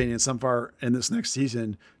 in my opinion, so far in this next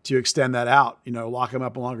season to extend that out, lock him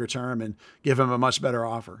up longer term and give him a much better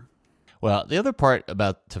offer. Well, the other part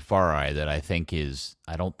about Tafari that I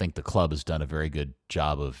don't think the club has done a very good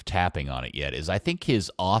job of tapping on it yet, is I think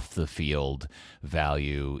his off-the-field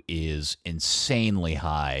value is insanely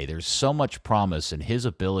high. There's so much promise in his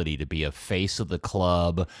ability to be a face of the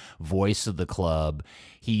club, voice of the club.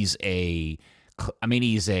 He's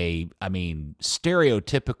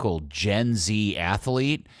stereotypical Gen Z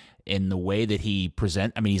athlete in the way that he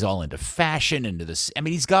presents. He's all into fashion, into this.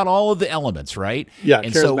 He's got all of the elements, right? Yeah,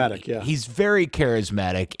 and charismatic, so yeah. He's very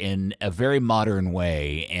charismatic in a very modern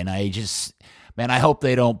way, and I hope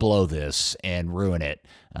they don't blow this and ruin it.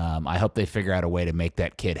 I hope they figure out a way to make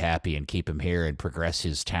that kid happy and keep him here and progress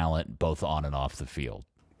his talent both on and off the field.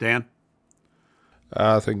 Dan?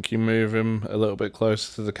 I think you move him a little bit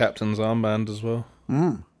closer to the captain's armband as well.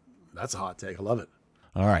 That's a hot take. I love it.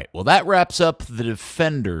 All right. Well, that wraps up the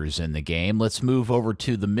defenders in the game. Let's move over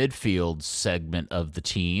to the midfield segment of the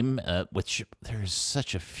team, which there's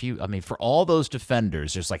such a few. For all those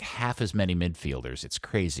defenders, there's like half as many midfielders. It's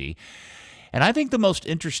crazy. And I think the most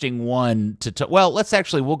interesting one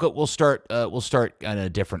we'll start in a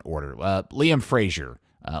different order. Liam Frazier.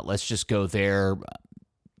 Let's just go there.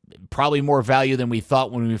 Probably more value than we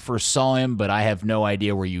thought when we first saw him, but I have no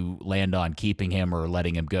idea where you land on keeping him or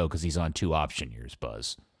letting him go because he's on 2 option years,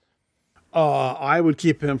 Buzz. I would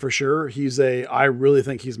keep him for sure. I really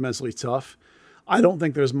think he's mentally tough. I don't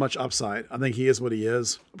think there's much upside. I think he is what he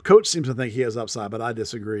is. Coach seems to think he has upside, but I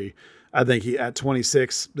disagree. I think at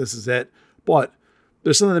 26, this is it. But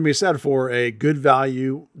there's something to be said for a good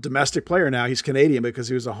value domestic player now. He's Canadian because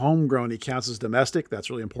he was a homegrown. He counts as domestic. That's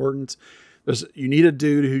really important. You need a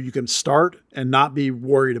dude who you can start and not be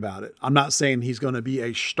worried about it. I'm not saying he's going to be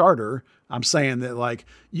a starter. I'm saying that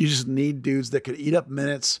you just need dudes that could eat up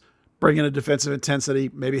minutes, bring in a defensive intensity,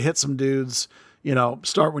 maybe hit some dudes,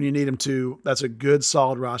 start when you need him to. That's a good,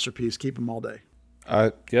 solid roster piece. Keep him all day.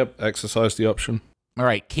 Exercise the option. All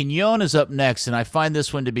right, Quignon is up next, and I find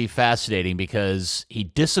this one to be fascinating because he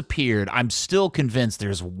disappeared. I'm still convinced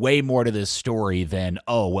there's way more to this story than,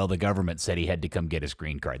 the government said he had to come get his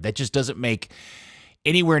green card. That just doesn't make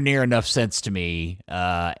anywhere near enough sense to me,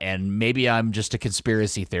 and maybe I'm just a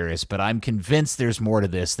conspiracy theorist, but I'm convinced there's more to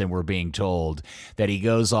this than we're being told, that he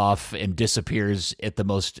goes off and disappears at the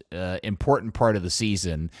most important part of the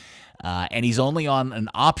season. And he's only on an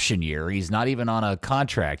option year. He's not even on a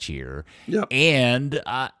contract year. Yep. And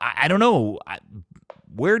I don't know.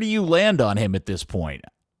 Where do you land on him at this point?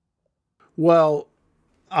 Well,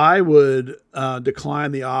 I would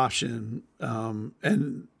decline the option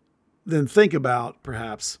and then think about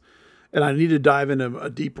perhaps, and I need to dive into a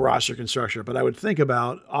deep roster construction, but I would think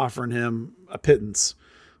about offering him a pittance,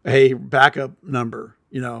 a backup number,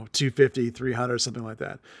 250, 300, something like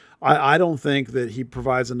that. I don't think that he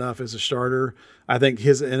provides enough as a starter. I think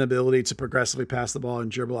his inability to progressively pass the ball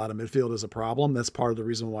and dribble out of midfield is a problem. That's part of the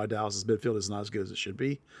reason why Dallas's midfield is not as good as it should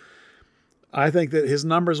be. I think that his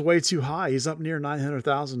number is way too high. He's up near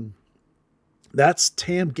 900,000. That's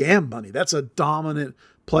Tam Gam money. That's a dominant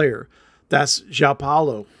player. That's João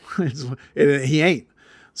Paulo. He ain't.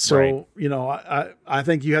 So, right. I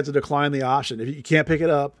think you have to decline the option. If you can't pick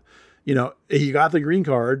it up, he got the green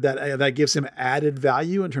card. That gives him added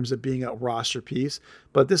value in terms of being a roster piece.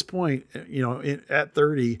 But at this point, at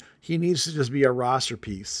 30, he needs to just be a roster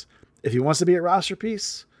piece. If he wants to be a roster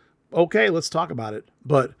piece, okay, let's talk about it.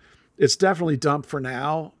 But it's definitely dump for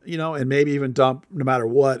now, and maybe even dump no matter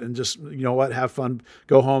what, and just, have fun,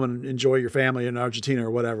 go home and enjoy your family in Argentina or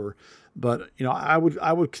whatever. But, I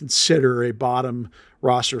would consider a bottom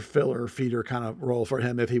roster filler feeder kind of role for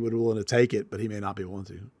him if he would be willing to take it, but he may not be willing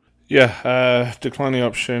to. Yeah, decline the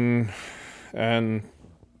option, and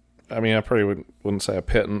I probably wouldn't say a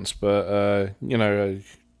pittance, but a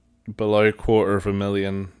below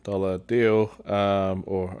 $250,000 deal,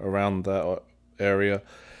 or around that area.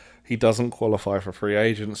 He doesn't qualify for free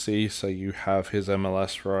agency, so you have his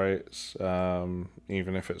MLS rights,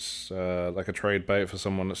 even if it's like a trade bait for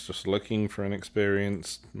someone that's just looking for an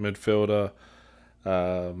experienced midfielder.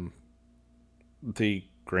 The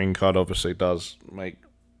green card obviously does make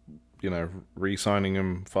re-signing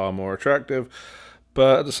him far more attractive.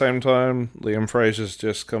 But at the same time, Liam Frazier's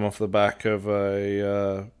just come off the back of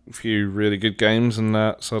a few really good games, and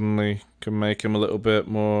that suddenly can make him a little bit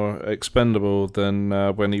more expendable than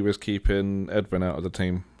when he was keeping Edwin out of the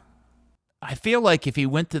team. I feel like if he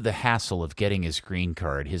went through the hassle of getting his green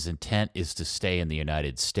card, his intent is to stay in the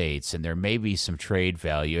United States, and there may be some trade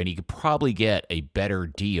value, and he could probably get a better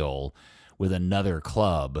deal with another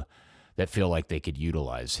club that feel like they could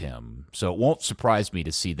utilize him. So it won't surprise me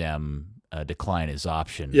to see them decline his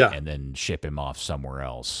option and then ship him off somewhere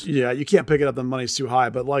else. Yeah, you can't pick it up. The money's too high.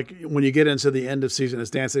 But like when you get into the end of season, as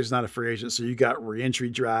Dan said, he's not a free agent, so you got reentry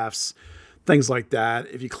drafts, things like that.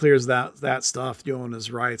 If he clears that stuff, you own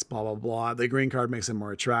his rights, blah, blah, blah. The green card makes him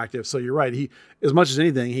more attractive. So you're right. He, as much as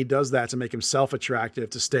anything, he does that to make himself attractive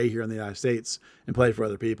to stay here in the United States and play for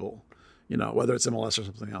other people, whether it's MLS or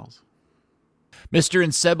something else. Mr.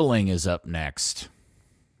 Ensebling is up next,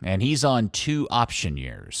 and he's on 2 option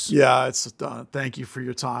years. Yeah, it's done. Thank you for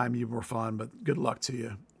your time. You were fun, but good luck to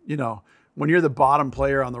you. When you're the bottom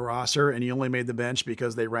player on the roster and you only made the bench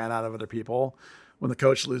because they ran out of other people, when the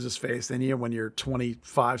coach loses faith in you, when you're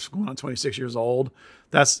 25, going on 26 years old,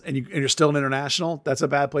 and you're still an international, that's a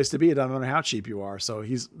bad place to be. It doesn't matter how cheap you are. So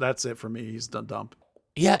that's it for me. He's done dump.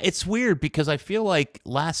 Yeah, it's weird because I feel like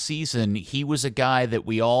last season he was a guy that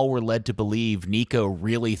we all were led to believe Nico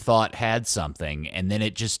really thought had something, and then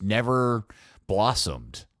it just never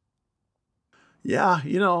blossomed. Yeah,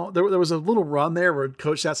 there was a little run there where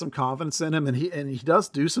coach had some confidence in him, and he does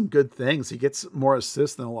do some good things. He gets more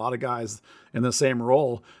assists than a lot of guys in the same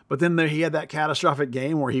role. But then he had that catastrophic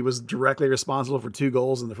game where he was directly responsible for 2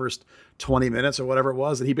 goals in the first 20 minutes or whatever it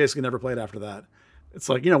was, and he basically never played after that. It's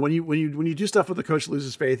like, when you do stuff with the coach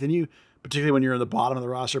loses faith in you, particularly when you're in the bottom of the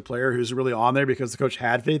roster player who's really on there because the coach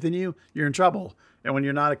had faith in you, you're in trouble. And when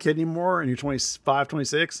you're not a kid anymore and you're 25,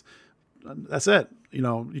 26, that's it.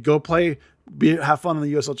 You go play, have fun in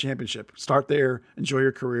the USL Championship. Start there, enjoy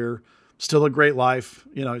your career. Still a great life.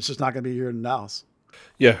 It's just not going to be here in Dallas.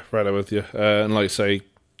 Yeah, right there with you. And like I say,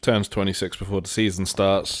 turns 26 before the season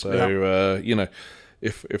starts. So,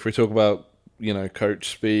 if we talk about,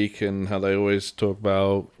 coach speak and how they always talk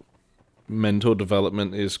about mental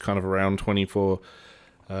development is kind of around 24.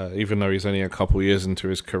 Even though he's only a couple years into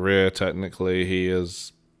his career, technically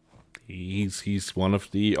he's one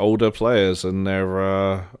of the older players, and there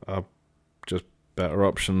are just better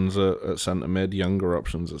options at centre mid, younger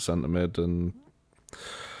options at centre mid, and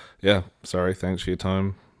yeah, sorry, thanks for your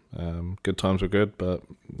time. Good times were good, but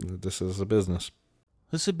this is a business.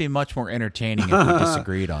 This would be much more entertaining if we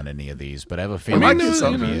disagreed on any of these, but I have a feeling we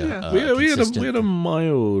had a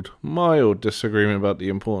mild disagreement about the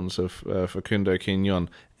importance of Facundo Quignon,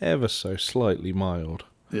 ever so slightly mild.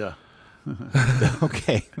 Yeah.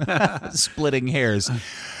 Okay. Splitting hairs.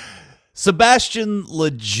 Sebastian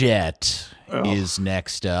Lletget is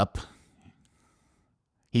next up.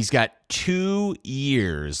 He's got 2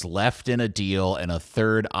 years left in a deal and a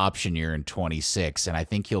 3rd option year in 26, and I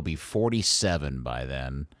think he'll be 47 by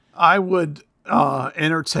then. I would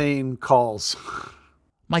entertain calls.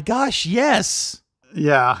 My gosh, yes.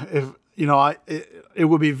 Yeah, if it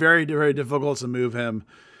would be very, very difficult to move him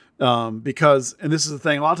because, and this is the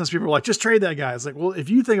thing, a lot of times people are like, just trade that guy. It's like, well, if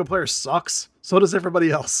you think a player sucks, so does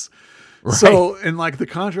everybody else. Right. So, in like the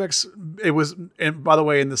contracts, it was, and by the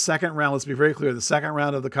way, in the second round, let's be very clear, the second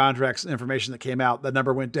round of the contracts information that came out, that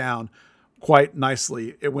number went down quite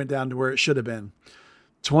nicely. It went down to where it should have been.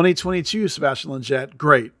 2022 Sebastian Lletget,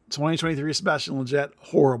 great. 2023 Sebastian Lletget,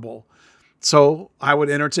 horrible. So I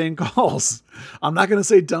would entertain calls. I'm not going to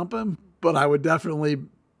say dump him, but I would definitely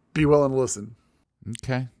be willing to listen.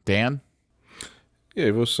 Okay. Dan? Yeah,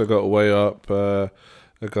 you've also got a way up,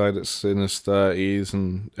 a guy that's in his 30s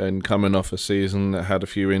and coming off a season that had a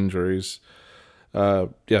few injuries.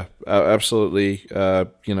 Absolutely.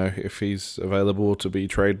 If he's available to be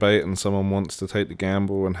trade bait and someone wants to take the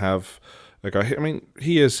gamble and have a guy, I mean,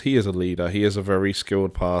 he is a leader. He is a very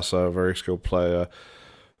skilled passer, a very skilled player,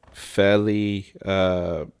 fairly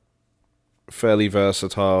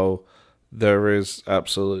versatile. There is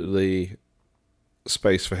absolutely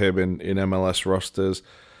space for him in MLS rosters.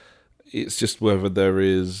 It's just whether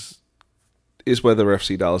FC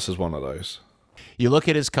Dallas is one of those. You look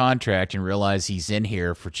at his contract and realize he's in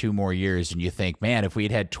here for 2 more years, and you think, man, if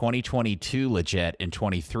we'd had 2022 Lletget in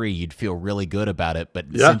 23, you'd feel really good about it. But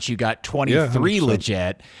since you got 23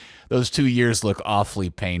 Lletget, those 2 years look awfully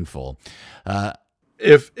painful.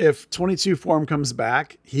 If 22 form comes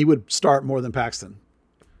back, he would start more than Paxton.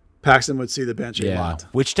 Paxton would see the bench a lot.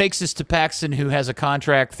 Which takes us to Paxton, who has a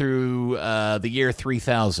contract through the year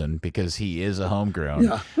 3000 because he is a homegrown.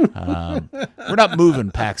 Yeah. We're not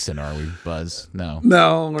moving Paxton, are we, Buzz? No,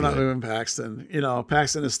 we're not moving Paxton.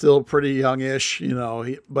 Paxton is still pretty youngish,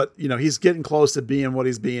 but he's getting close to being what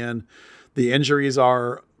he's being. The injuries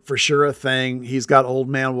are for sure a thing. He's got old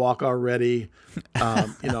man walk already.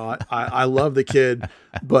 I love the kid,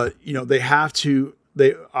 but they have to.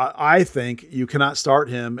 I think you cannot start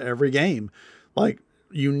him every game. Like,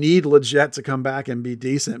 you need Lletget to come back and be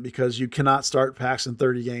decent, because you cannot start Paxton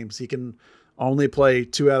 30 games. He can only play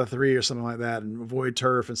 2 out of 3 or something like that, and avoid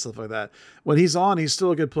turf and stuff like that. When he's on, he's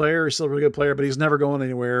still a good player. He's still a really good player, but he's never going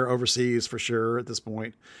anywhere overseas for sure at this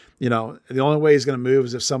point. The only way he's going to move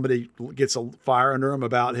is if somebody gets a fire under him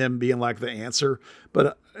about him being like the answer.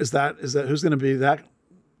 But is that who's going to be that?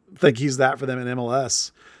 Think he's that for them in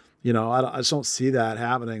MLS? I just don't see that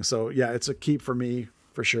happening. So yeah, it's a keep for me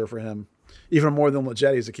for sure for him. Even more than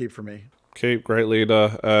Lletget, he's a keep for me. Keep, great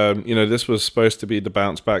leader. This was supposed to be the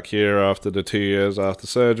bounce back year after the 2 years after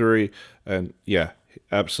surgery. And yeah,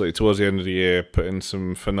 absolutely. Towards the end of the year, put in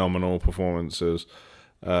some phenomenal performances.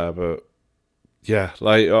 But yeah,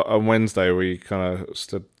 like on Wednesday, we kind of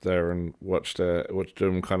stood there and watched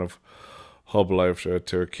him kind of hobble over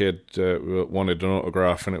to a kid that wanted an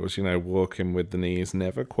autograph, and it was, walking with the knees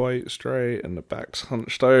never quite straight and the back's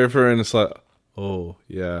hunched over, and it's like, oh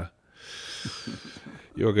yeah.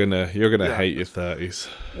 You're gonna hate your 30s.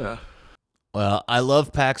 Yeah. Well, I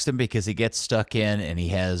love Paxton because he gets stuck in and he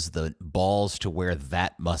has the balls to wear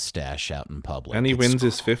that mustache out in public. And he wins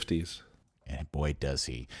his 50s. And boy, does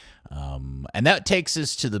he. And that takes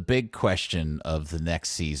us to the big question of the next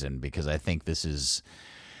season, because I think this is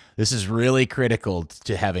really critical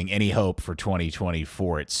to having any hope for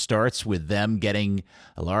 2024. It starts with them getting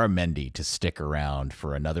Larramendi to stick around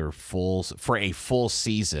for a full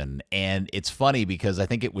season. And it's funny because I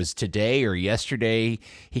think it was today or yesterday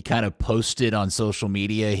he kind of posted on social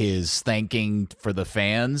media his thanking for the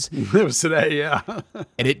fans. It was today, yeah.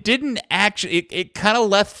 And it didn't actually, it kind of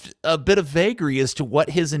left a bit of vagary as to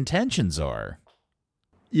what his intentions are.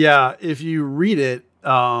 Yeah, if you read it,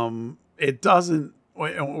 it doesn't.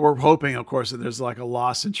 We're hoping, of course, that there's like a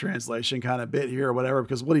lost in translation kind of bit here or whatever,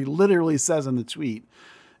 because what he literally says in the tweet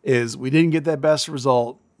is, we didn't get that best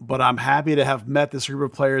result, but I'm happy to have met this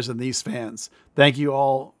group of players and these fans. Thank you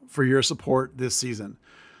all for your support this season.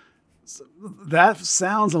 So that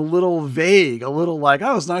sounds a little vague, a little like,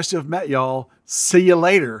 oh, it's nice to have met y'all. See you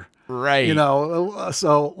later. Right.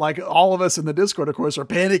 So like all of us in the Discord, of course, are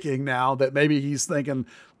panicking now that maybe he's thinking,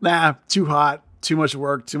 nah, too hot. Too much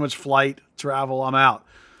work, too much flight, travel, I'm out.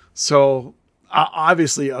 So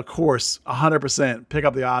obviously, of course, 100% pick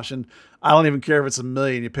up the option. I don't even care if it's $1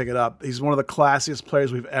 million, you pick it up. He's one of the classiest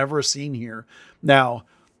players we've ever seen here. Now,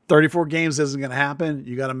 34 games isn't going to happen.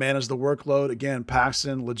 You got to manage the workload. Again,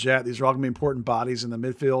 Paxton, Lletget, these are all going to be important bodies in the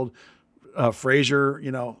midfield. Frazier,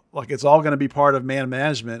 it's all going to be part of man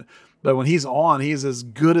management. But when he's on, he's as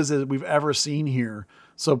good as we've ever seen here.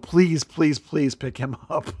 So please, please, please pick him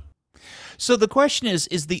up. So the question is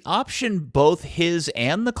the option both his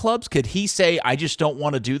and the club's? Could he say, I just don't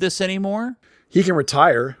want to do this anymore? He can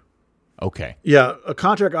retire. Okay. Yeah, a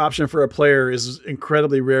contract option for a player is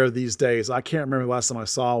incredibly rare these days. I can't remember the last time I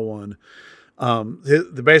saw one.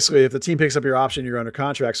 Basically, if the team picks up your option, you're under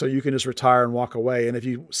contract, so you can just retire and walk away. And if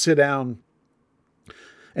you sit down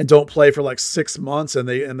and don't play for like 6 months and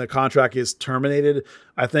the contract is terminated,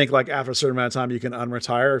 I think like after a certain amount of time you can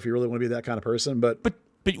unretire if you really want to be that kind of person. But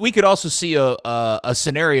we could also see a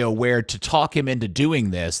scenario where, to talk him into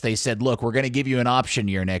doing this, they said, look, we're going to give you an option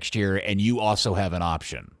year next year, and you also have an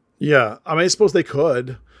option. Yeah. I mean, I suppose they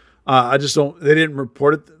could. They didn't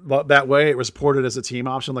report it that way. It was reported as a team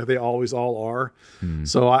option like they always all are.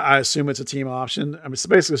 So I assume it's a team option. I mean, it's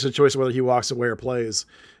basically a choice of whether he walks away or plays.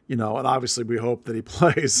 And obviously we hope that he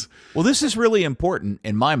plays. Well, this is really important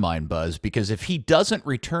in my mind, Buzz, because if he doesn't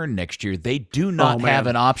return next year, they do not have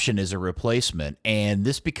an option as a replacement. And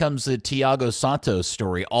this becomes the Thiago Santos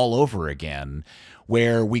story all over again,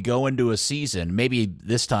 where we go into a season, maybe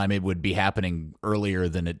this time it would be happening earlier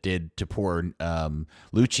than it did to poor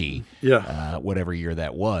Lucci, whatever year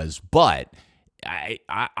that was. But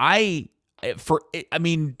I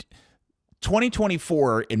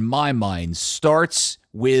 2024, in my mind, starts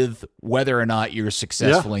with whether or not you're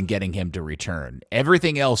successful in getting him to return.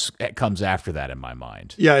 Everything else comes after that in my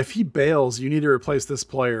mind. Yeah, if he bails, you need to replace this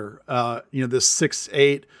player. This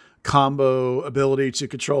 6'8" combo ability to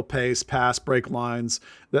control pace, pass, break lines.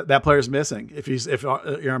 That player's missing if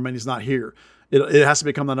Armendi's not here. It has to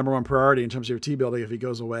become the number one priority in terms of your team building if he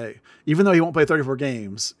goes away. Even though he won't play 34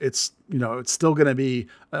 games, it's still going to be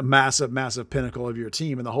a massive, massive pinnacle of your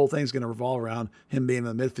team, and the whole thing's going to revolve around him being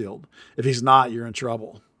in the midfield. If he's not, you're in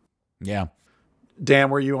trouble. Yeah. Dan,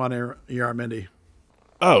 where are you on Armendi?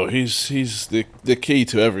 Oh, he's the key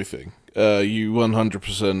to everything. You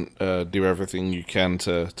 100% do everything you can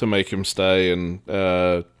to make him stay, and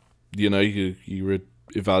you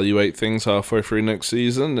evaluate things halfway through next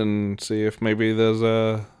season and see if maybe there's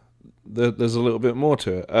a little bit more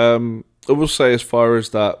to it. I will say, as far as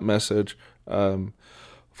that message,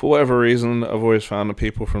 for whatever reason, I've always found that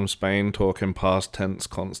people from Spain talk in past tense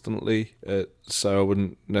constantly, so I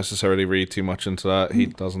wouldn't necessarily read too much into that. He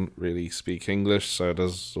doesn't really speak English, so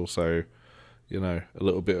there's also, a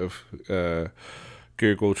little bit of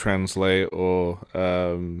Google Translate or,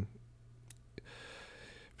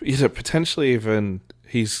 potentially even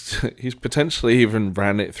he's potentially even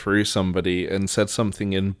ran it through somebody and said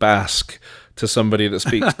something in Basque to somebody that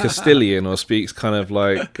speaks Castilian or speaks kind of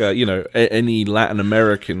like any Latin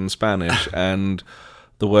American Spanish, and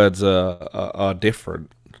the words are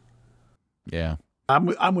different. Yeah,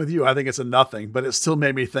 I'm with you. I think it's a nothing, but it still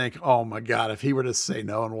made me think, oh my God, if he were to say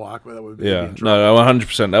no and walk, that would be no,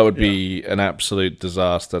 100%. That would be an absolute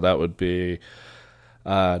disaster. That would be.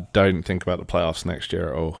 Don't think about the playoffs next year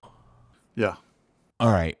at all. Yeah.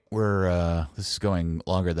 All right, this is going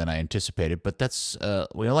longer than I anticipated, but that's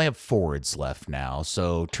we only have forwards left now.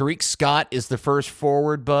 So Tariq Scott is the first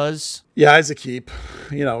forward, Buzz. Yeah, he's a keep.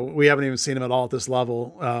 We haven't even seen him at all at this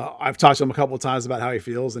level. I've talked to him a couple of times about how he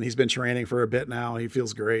feels, and he's been training for a bit now. And he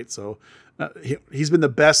feels great. So he's been the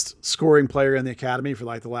best scoring player in the academy for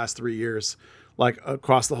like the last 3 years, like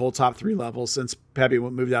across the whole top 3 levels since Pepe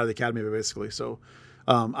moved out of the academy, basically. So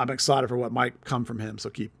I'm excited for what might come from him. So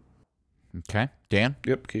keep. Okay. Dan?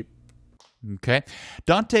 Yep, keep. Okay.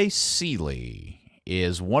 Dante Seeley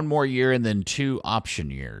is 1 more year and then 2 option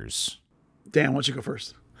years. Dan, why don't you go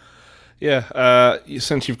first? Yeah,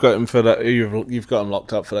 since you've got him for that, you've got him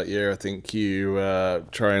locked up for that year. I think you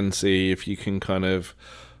try and see if you can kind of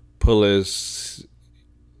pull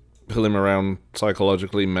him around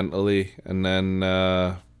psychologically, mentally, and then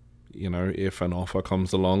if an offer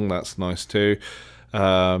comes along, that's nice too.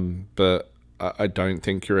 But I don't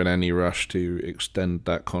think you're in any rush to extend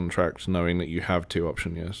that contract, knowing that you have 2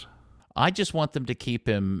 option years. I just want them to keep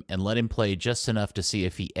him and let him play just enough to see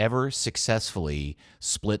if he ever successfully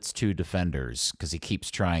splits 2 defenders, because he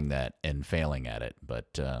keeps trying that and failing at it.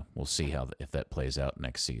 But we'll see if that plays out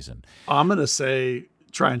next season. I'm going to say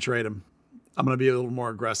try and trade him. I'm going to be a little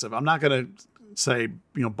more aggressive. I'm not going to say,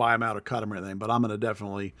 buy him out or cut him or anything, but I'm going to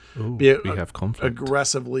definitely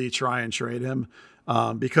aggressively try and trade him.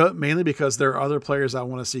 Mainly because there are other players I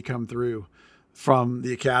want to see come through from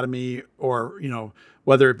the academy, or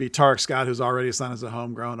whether it be Tariq Scott, who's already signed as a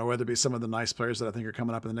homegrown, or whether it be some of the nice players that I think are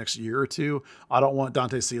coming up in the next year or two. I don't want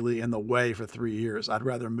Dante Seeley in the way for 3 years. I'd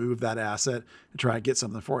rather move that asset and try and get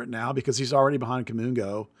something for it now, because he's already behind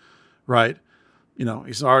Kamungo, right?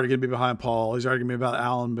 He's already going to be behind Paul. He's already going to be about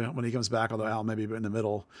Allen when he comes back, although Allen may be in the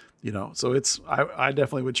middle. So I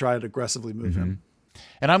definitely would try to aggressively move him.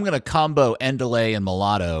 And I'm going to combo Endeley and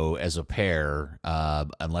Mulatto as a pair,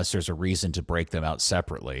 unless there's a reason to break them out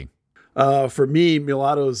separately. For me,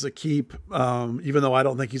 Mulatto's a keep, even though I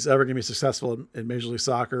don't think he's ever going to be successful in Major League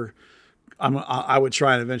Soccer. I would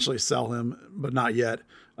try and eventually sell him, but not yet.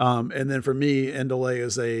 And then for me, Endeley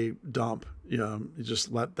is a dump. You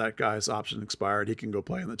just let that guy's option expire. He can go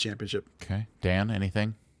play in the championship. Okay. Dan,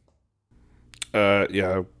 anything?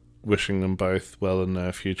 Yeah. Wishing them both well in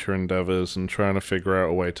their future endeavors and trying to figure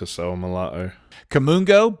out a way to sell Mulatto.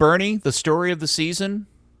 Kamungo, Bernie, the story of the season?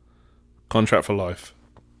 Contract for life.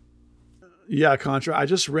 Yeah, contract. I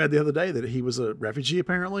just read the other day that he was a refugee,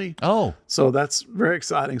 apparently. Oh. So that's a very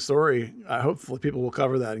exciting story. Hopefully people will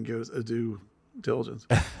cover that and give us a due diligence.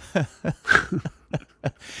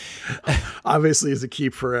 Obviously, he's a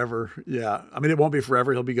keep forever. Yeah. I mean, it won't be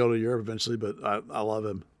forever. He'll be going to Europe eventually, but I love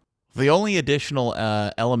him. The only additional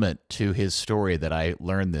element to his story that I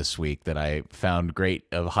learned this week that I found great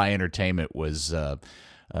of high entertainment was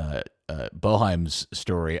Boheim's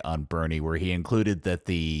story on Bernie, where he included that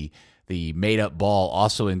the made-up ball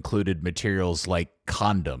also included materials like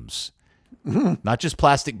condoms. Not just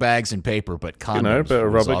plastic bags and paper, but condoms. But a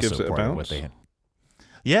rubber gives it a bounce.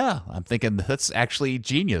 Yeah, I'm thinking that's actually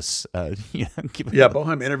genius.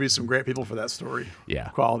 Boheim interviewed some great people for that story. Yeah.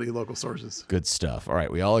 Quality local sources. Good stuff. All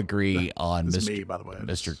right, we all agree on That's Mr. me, by the way.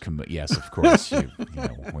 Mr. Yes, of course.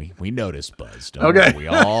 We noticed, Buzz. Okay. We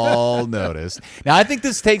all noticed. Now, I think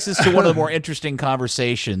this takes us to one of the more interesting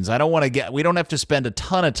conversations. We don't have to spend a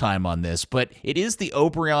ton of time on this, but it is the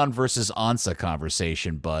Obrian versus Ansah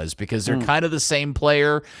conversation, Buzz, because they're kind of the same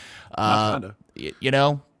player.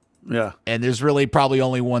 Yeah. And there's really probably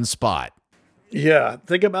only one spot. Yeah.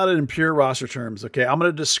 Think about it in pure roster terms. Okay. I'm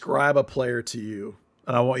going to describe a player to you,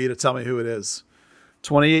 and I want you to tell me who it is.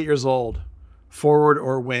 28 years old, forward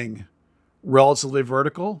or wing, relatively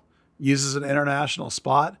vertical, uses an international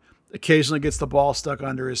spot, occasionally gets the ball stuck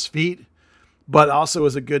under his feet, but also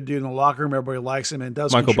is a good dude in the locker room. Everybody likes him and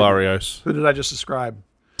does. Michael contribute. Barrios. Who did I just describe?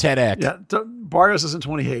 Ted Eck. Yeah, Barrios isn't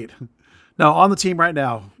 28. Now on the team right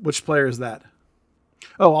now, which player is that?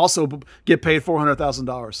 Oh, also get paid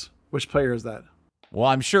 $400,000. Which player is that? Well,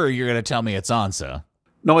 I'm sure you're going to tell me it's Ansah.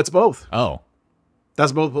 No, it's both. Oh.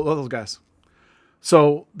 That's both those guys.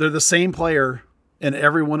 So they're the same player in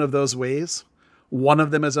every one of those ways. One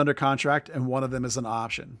of them is under contract and one of them is an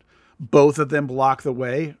option. Both of them block the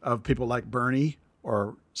way of people like Bernie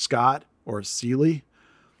or Scott or Seeley.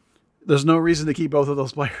 There's no reason to keep both of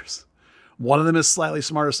those players. One of them is slightly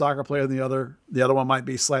smarter soccer player than the other. The other one might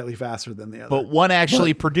be slightly faster than the other. But one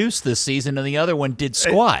actually produced this season and the other one did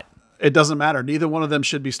squat. It doesn't matter. Neither one of them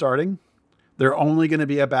should be starting. They're only going to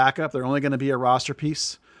be a backup. They're only going to be a roster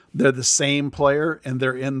piece. They're the same player and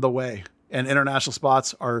they're in the way. And international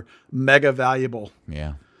spots are mega valuable.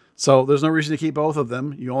 Yeah. So there's no reason to keep both of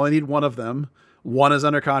them. You only need one of them. One is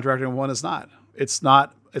under contract and one is not. It's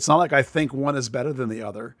not like I think one is better than the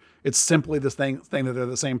other. It's simply the thing that they're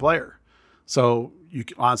the same player. So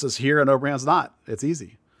Ansah's here and O'Brien's not. It's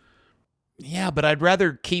easy. Yeah, but I'd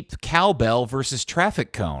rather keep Cowbell versus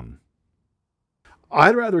Traffic Cone.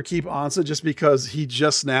 I'd rather keep Ansah just because he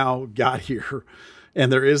just now got here. And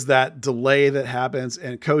there is that delay that happens,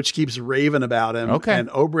 and coach keeps raving about him. Okay. And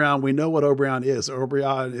O'Brien, we know what O'Brien is.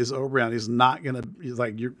 O'Brien is O'Brien. He's not going to,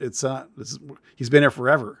 he's been here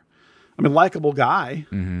forever. I mean, likable guy,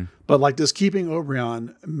 but like, does keeping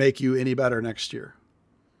O'Brien make you any better next year?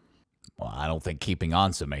 Well, I don't think keeping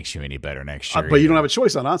Ansah makes you any better next year. But you don't have a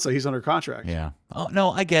choice on Ansah. He's under contract. Yeah. Oh,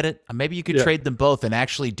 no, I get it. Maybe you could trade them both and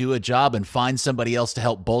actually do a job and find somebody else to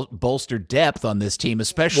help bolster depth on this team,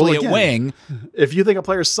 especially at wing. If you think a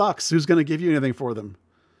player sucks, who's going to give you anything for them?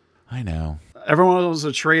 I know. Everyone wants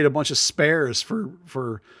to trade a bunch of spares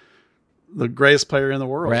for the greatest player in the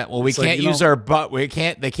world. Right. Well, we can't use our they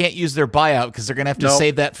can't use their buyout because they're going to have to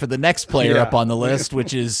save that for the next player up on the list,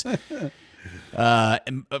 which is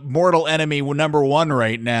mortal enemy number one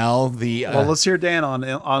right now. Well, let's hear Dan on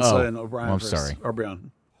Ansah and O'Brien. I'm first. sorry,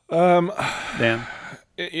 O'Brien. Dan.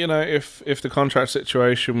 You know, if the contract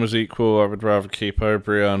situation was equal, I would rather keep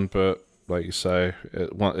O'Brien, but like you say,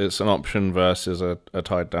 it's an option versus a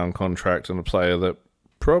tied down contract and a player that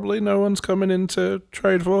probably no one's coming in to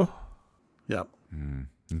trade for. Yep.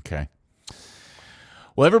 Okay.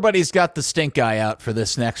 Well, everybody's got the stink eye out for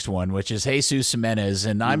this next one, which is Jesus Jimenez,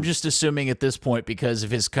 and I'm just assuming at this point because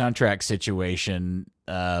of his contract situation,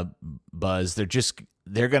 Buzz,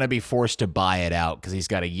 they're going to be forced to buy it out because he's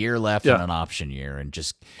got a year left and an option year, and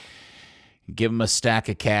just give him a stack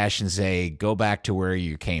of cash and say, go back to where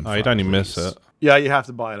you came from. You'd only miss it. Yeah, you have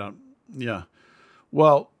to buy it out. Yeah.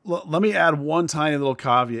 Well, let me add one tiny little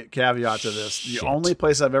caveat to this. The only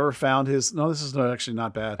place I've ever found this is actually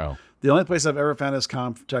not bad. Oh. The only place I've ever found his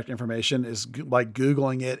contact information is like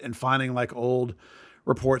Googling it and finding like old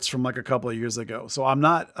reports from like a couple of years ago. So I'm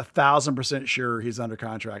not 1,000% sure he's under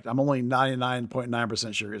contract. I'm only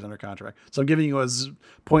 99.9% sure he's under contract. So I'm giving you a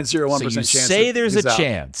 0.01% So you chance. say there's a out.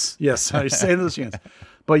 chance. Yes, I say there's a chance.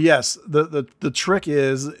 But yes, the trick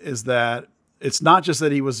is that it's not just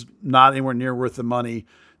that he was not anywhere near worth the money,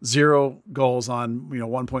 0 goals on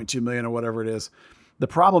 1.2 million or whatever it is. The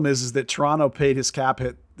problem is that Toronto paid his cap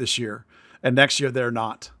hit this year, and next year they're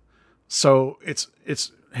not. So it's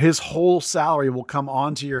his whole salary will come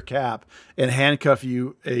onto your cap and handcuff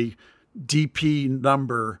you a DP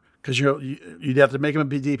number because you'd have to make him a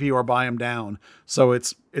DP or buy him down. So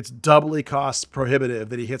it's doubly cost prohibitive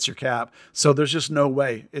that he hits your cap. So there's just no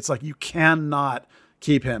way. It's like you cannot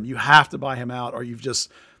keep him. You have to buy him out, or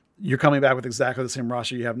you're coming back with exactly the same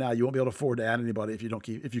roster you have now. You won't be able to afford to add anybody if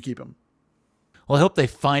you keep him. Well, I hope they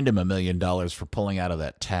find him $1 million for pulling out of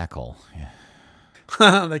that tackle.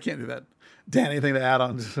 Yeah. They can't do that. Dan, anything to add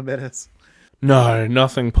on to Jimenez? No,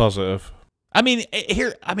 nothing positive. I mean,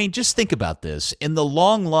 just think about this. In the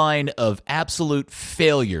long line of absolute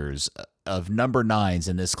failures of number 9s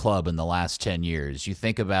in this club in the last 10 years, you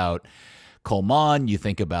think about Coleman, you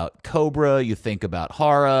think about Cobra, you think about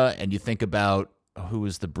Hara, and you think about, who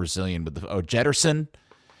was the Brazilian with Jetterson?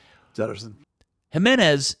 Jetterson.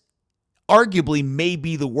 Jimenez arguably may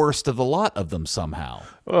be the worst of the lot of them somehow.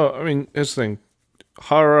 Well, I mean, here's the thing.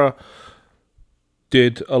 Hara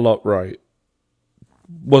did a lot right.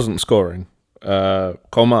 Wasn't scoring.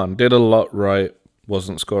 Coleman did a lot right.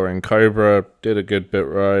 Wasn't scoring. Cobra did a good bit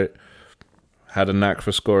right. Had a knack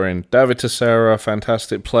for scoring. David Teixeira,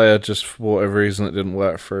 fantastic player, just for whatever reason it didn't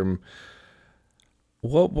work for him.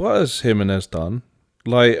 What has Jimenez done?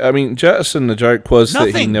 Like, I mean, Jetterson, the joke was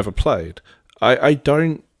that he never played. He had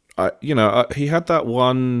that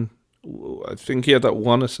one, I think he had that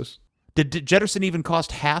one assist. Did Jetterson even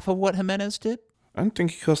cost half of what Jimenez did? I don't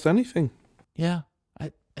think he cost anything. Yeah.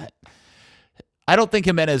 I don't think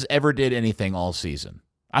Jimenez ever did anything all season.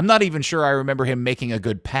 I'm not even sure I remember him making a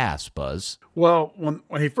good pass, Buzz. Well, when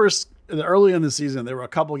he first, early in the season, there were a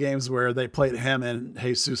couple of games where they played him and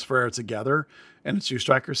Jesus Ferreira together in a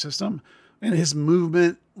two-striker system. And his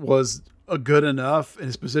movement was good enough and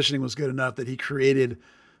his positioning was good enough that he created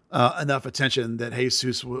enough attention that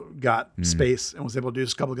Jesus got space and was able to do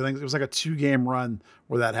just a couple of good things. It was like a 2-game run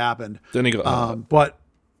where that happened. Then he got hurt. But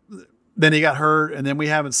then he got hurt, and then we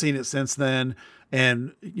haven't seen it since then.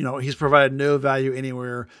 And, he's provided no value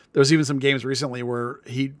anywhere. There was even some games recently where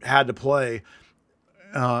he had to play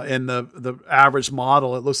in the average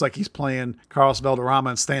model. It looks like he's playing Carlos Valderrama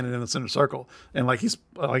and standing in the center circle. And he's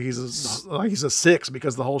a 6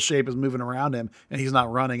 because the whole shape is moving around him and he's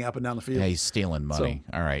not running up and down the field. Yeah, he's stealing money.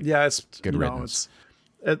 So, all right. Yeah, it's good riddance.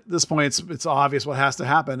 At this point, it's obvious what has to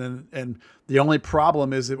happen. And the only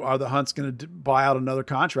problem is, are the Hunts going to buy out another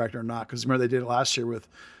contractor or not? Because remember, they did it last year with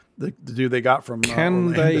the dude they got from Can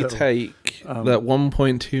Orlando. they take that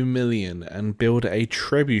 1.2 million and build a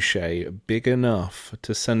trebuchet big enough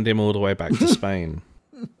to send him all the way back to Spain?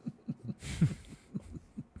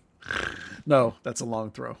 No, that's a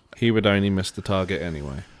long throw. He would only miss the target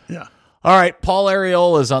anyway. Yeah. All right, Paul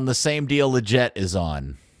Arriola is on the same deal the Jet is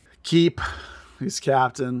on. Keep. He's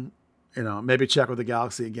captain. Maybe check with the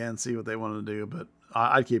Galaxy again, see what they want to do. But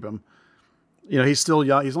I'd keep him. He's still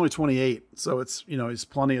young. He's only 28, so it's he's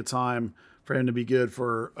plenty of time for him to be good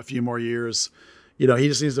for a few more years. He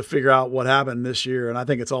just needs to figure out what happened this year, and I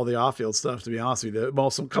think it's all the off-field stuff. To be honest with you,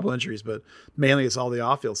 well, some couple injuries, but mainly it's all the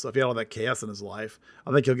off-field stuff. He had all that chaos in his life.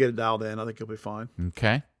 I think he'll get it dialed in. I think he'll be fine.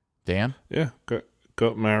 Okay, Dan. Yeah,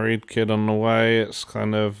 got married, kid on the way. It's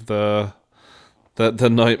kind of the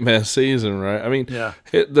nightmare season, right? I mean, yeah.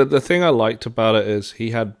 The thing I liked about it is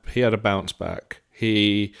he had a bounce back.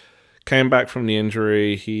 He came back from the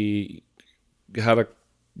injury. He had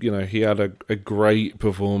a great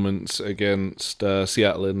performance against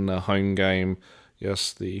Seattle in the home game.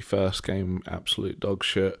 Yes, the first game, absolute dog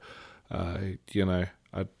shit. I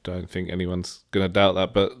don't think anyone's going to doubt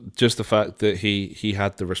that. But just the fact that he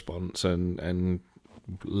had the response and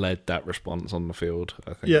led that response on the field,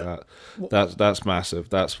 I think that's massive.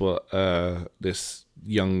 That's what this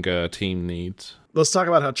younger team needs. Let's talk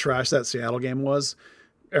about how trash that Seattle game was.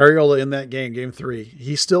 Arriola in that game 3,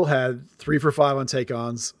 he still had 3 for 5 on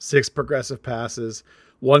take-ons, 6 progressive passes,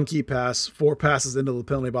 1 key pass, 4 passes into the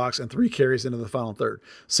penalty box, and 3 carries into the final third.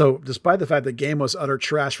 So despite the fact the game was utter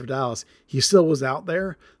trash for Dallas, he still was out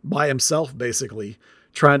there by himself, basically,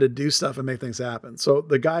 trying to do stuff and make things happen. So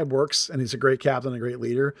the guy works, and he's a great captain, a great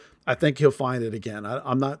leader. I think he'll find it again.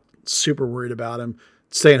 I'm not super worried about him.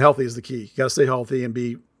 Staying healthy is the key. You got to stay healthy and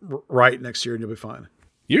be right next year, and you'll be fine.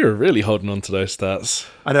 You're really holding on to those stats.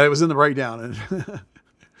 I know it was in the breakdown, and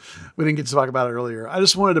we didn't get to talk about it earlier. I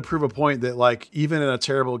just wanted to prove a point that, even in a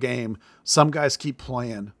terrible game, some guys keep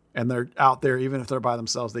playing, and they're out there, even if they're by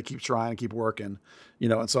themselves, they keep trying and keep working,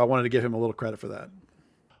 and so I wanted to give him a little credit for that.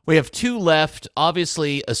 We have 2 left,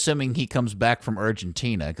 obviously assuming he comes back from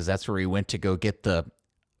Argentina, because that's where he went to go get the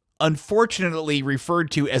unfortunately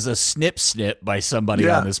referred to as a snip by somebody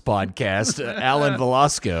on this podcast, Alan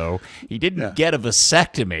Velasco. He didn't get a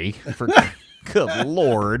vasectomy, for good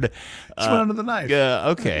Lord. Just went under the knife.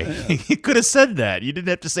 Okay. You could have said that. You didn't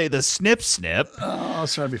have to say the snip. Oh, I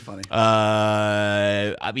was trying to be funny.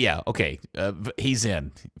 Yeah, okay. He's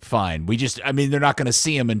in. Fine. They're not going to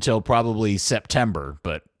see him until probably September,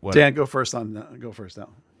 but whatever. Dan, go first now.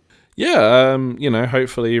 Yeah,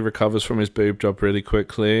 hopefully he recovers from his boob job really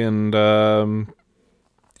quickly, and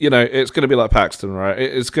it's going to be like Paxton, right?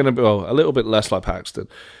 It's going to be a little bit less like Paxton.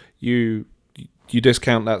 You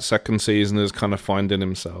discount that second season as kind of finding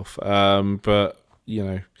himself, but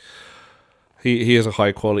he is a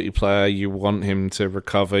high quality player. You want him to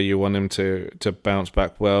recover. You want him to bounce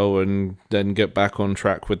back well, and then get back on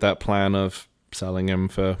track with that plan of selling him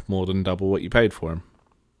for more than double what you paid for him.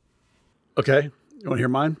 Okay. You want to hear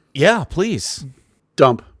mine? Yeah, please.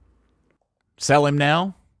 Dump. Sell him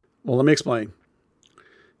now? Well, let me explain.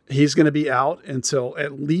 He's going to be out until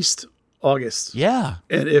at least August. Yeah.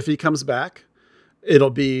 And if he comes back,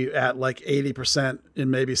 it'll be at 80%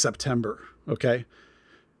 in maybe September. Okay.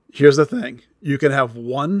 Here's the thing. You can have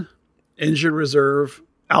 1 injured reserve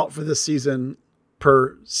out for this season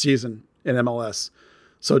per season in MLS.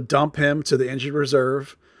 So dump him to the injured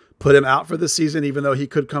reserve. Put him out for the season, even though he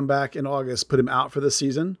could come back in August. Put him out for the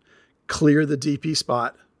season. Clear the DP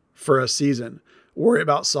spot for a season. Worry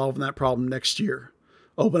about solving that problem next year.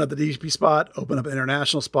 Open up the DP spot, open up an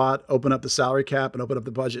international spot, open up the salary cap, and open up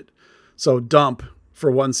the budget. So dump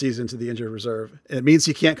for one season to the injured reserve. And it means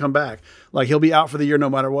he can't come back. Like, he'll be out for the year no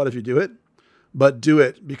matter what if you do it, but do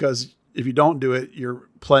it, because if you don't do it, you're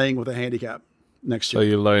playing with a handicap next year. So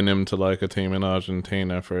you loan him to like a team in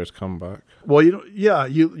Argentina for his comeback. Well,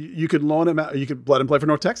 you could loan him out. You could let him play for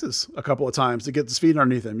North Texas a couple of times to get his feet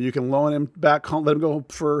underneath him. You can loan him back home, let him go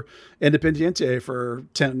for Independiente for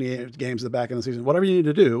 10 games at the back end of the season. Whatever you need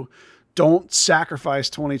to do, don't sacrifice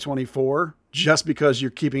 2024 just because you're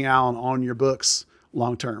keeping Allen on your books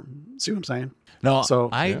long term. See what I'm saying? No, So,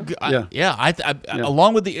 along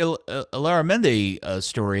with the Larramendi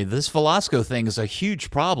story, this Velasco thing is a huge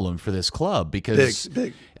problem for this club because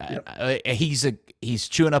Big. Yep. He's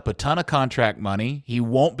chewing up a ton of contract money. He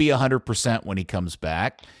won't be 100% when he comes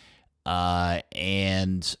back,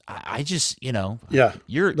 and I just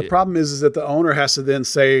The problem is that the owner has to then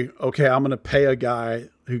say, okay, I'm going to pay a guy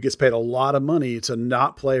who gets paid a lot of money to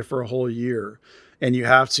not play for a whole year, and you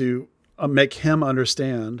have to make him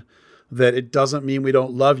understand that it doesn't mean we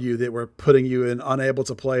don't love you, that we're putting you in unable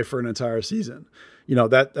to play for an entire season.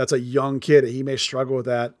 That's a young kid. He may struggle with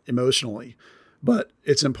that emotionally, but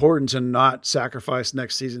it's important to not sacrifice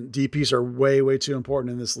next season. DPs are way, way too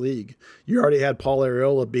important in this league. You already had Paul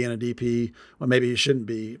Arriola being a DP when maybe he shouldn't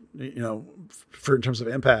be, for in terms of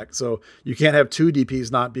impact. So you can't have two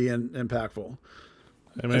DPs not being impactful.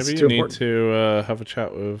 And maybe you need to have a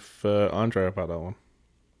chat with Andre about that one.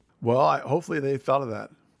 Well, hopefully they thought of that.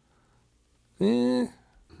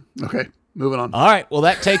 Okay, moving on. All right, well,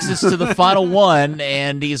 that takes us to the final one,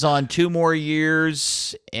 and he's on 2 more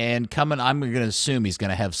years, and I'm going to assume he's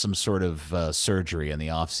going to have some sort of surgery in the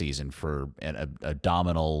offseason for an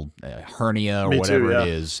abdominal hernia or whatever it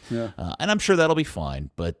is. Yeah. And I'm sure that'll be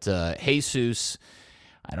fine. But Jesus,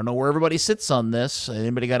 I don't know where everybody sits on this.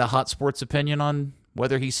 Anybody got a hot sports opinion on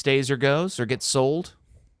whether he stays or goes or gets sold?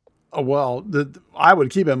 Well, I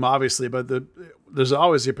would keep him, obviously, but there's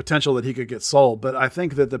always the potential that he could get sold. But I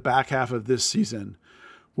think that the back half of this season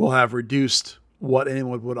will have reduced what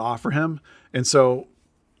anyone would offer him. And so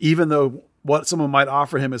even though what someone might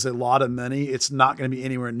offer him is a lot of money, it's not going to be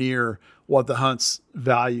anywhere near what the Hunts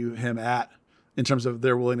value him at in terms of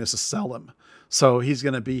their willingness to sell him. So he's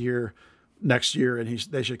going to be here next year, and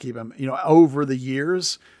they should keep him. Over the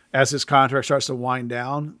years, as his contract starts to wind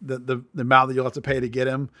down, the amount that you'll have to pay to get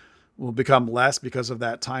him will become less because of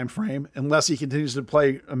that time frame, unless he continues to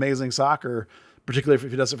play amazing soccer, particularly if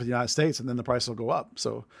he does it for the United States, and then the price will go up.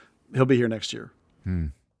 So he'll be here next year.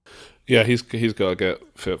 Yeah, he's got to get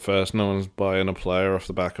fit first. No one's buying a player off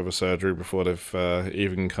the back of a surgery before they've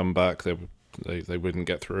even come back. They wouldn't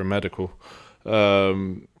get through a medical.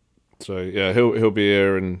 So yeah, he'll be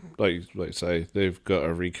here, and like you say, they've got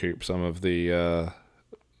to recoup some of the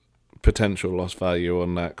potential lost value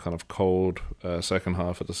on that kind of cold second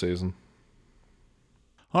half of the season.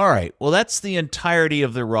 All right. Well, that's the entirety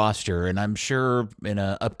of the roster, and I'm sure in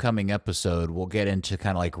an upcoming episode we'll get into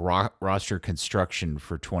kind of like roster construction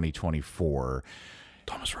for 2024.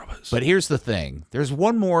 Thomas Roberts. But here's the thing. There's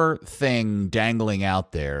one more thing dangling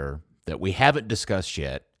out there that we haven't discussed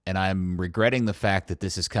yet, and I'm regretting the fact that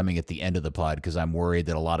this is coming at the end of the pod because I'm worried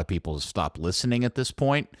that a lot of people stop listening at this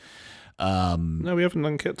point. No, we haven't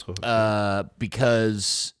done kit talk.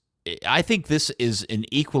 Because I think this is an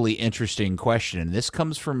equally interesting question, and this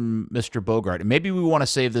comes from Mr. Bogart. And maybe we want to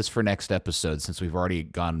save this for next episode since we've already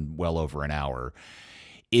gone well over an hour,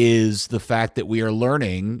 is the fact that we are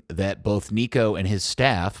learning that both Nico and his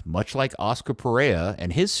staff, much like Oscar Perea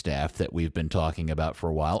and his staff that we've been talking about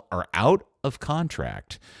for a while, are out of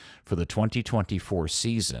contract for the 2024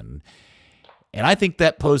 season. And I think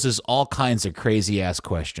that poses all kinds of crazy-ass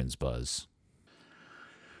questions, Buzz.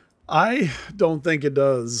 I don't think it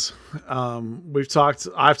does. I've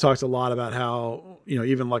talked a lot about how,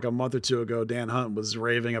 even like a month or two ago, Dan Hunt was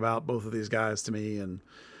raving about both of these guys to me, and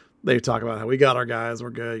they talk about how we got our guys,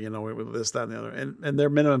 we're good, we're this, that, and the other. And their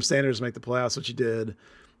minimum standards make the playoffs, which you did.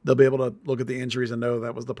 They'll be able to look at the injuries and know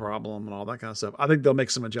that was the problem and all that kind of stuff. I think they'll make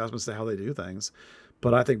some adjustments to how they do things.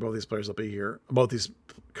 But I think both these players will be here. Both these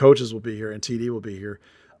coaches will be here, and TD will be here.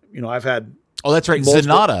 I've had... Oh, that's right.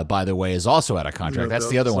 Zanata, by the way, is also out of contract. That's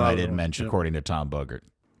the other one I didn't mention, according to Tom Bogart.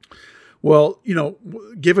 Well,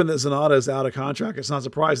 given that Zanata is out of contract, it's not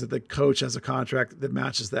surprising that the coach has a contract that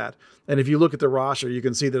matches that. And if you look at the roster, you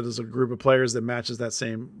can see that there's a group of players that matches that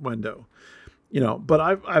same window. But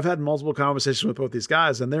I've had multiple conversations with both these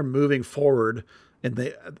guys, and they're moving forward and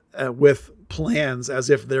they with plans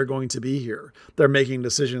as if they're going to be here. They're making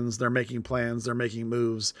decisions, they're making plans, they're making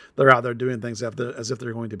moves. They're out there doing things as if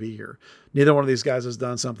they're going to be here. Neither one of these guys has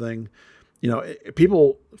done something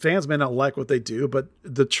fans may not like what they do, but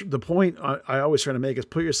the point I always try to make is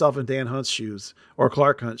put yourself in Dan Hunt's shoes or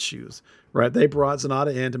Clark Hunt's shoes, right? They brought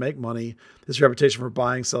Zanata in to make money. His reputation for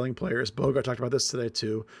buying, selling players. Bogart talked about this today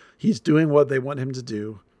too. He's doing what they want him to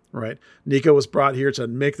do, right? Nico was brought here to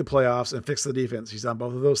make the playoffs and fix the defense. He's done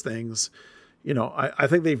both of those things. I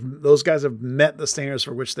think those guys have met the standards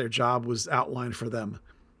for which their job was outlined for them.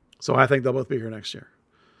 So I think they'll both be here next year.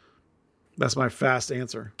 That's my fast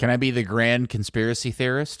answer. Can I be the grand conspiracy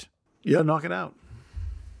theorist? Yeah, knock it out.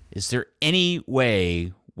 Is there any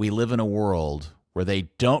way we live in a world where they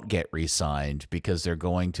don't get re-signed because they're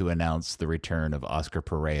going to announce the return of Oscar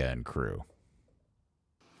Pereira and crew?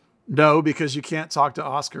 No, because you can't talk to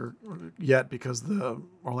Oscar yet because the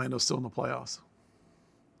Orlando's still in the playoffs.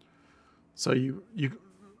 So you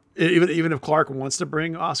even if Clark wants to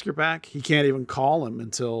bring Oscar back, he can't even call him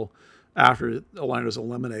until after Orlando's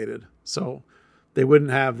eliminated. So they wouldn't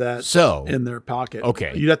have that in their pocket.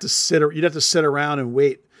 Okay. You'd have to sit around and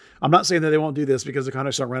wait. I'm not saying that they won't do this because the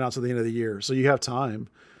contracts don't run out to the end of the year. So you have time.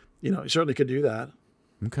 You certainly could do that.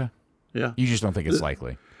 Okay. Yeah. You just don't think it's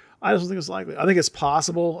likely. I just don't think it's likely. I think it's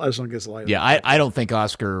possible. I just don't think it's likely. Yeah, I don't think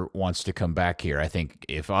Oscar wants to come back here. I think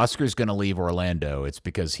if Oscar's going to leave Orlando, it's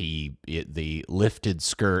because the lifted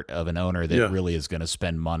skirt of an owner that really is going to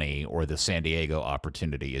spend money, or the San Diego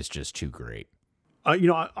opportunity is just too great. I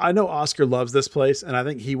know Oscar loves this place, and I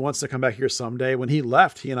think he wants to come back here someday. When he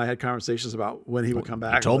left, he and I had conversations about when he would come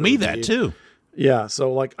back. He told me that too. Yeah,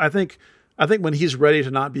 so I think when he's ready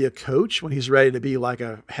to not be a coach, when he's ready to be like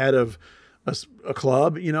a head of a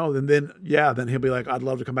club, then he'll be like, I'd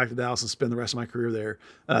love to come back to Dallas and spend the rest of my career there.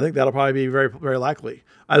 And I think that'll probably be very, very likely.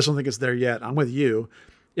 I just don't think it's there yet. I'm with you.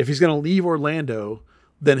 If he's going to leave Orlando,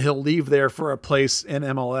 then he'll leave there for a place in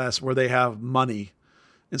MLS where they have money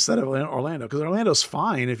instead of Orlando. Because Orlando's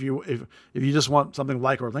fine if you just want something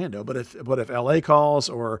like Orlando. But if LA calls,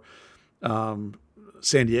 or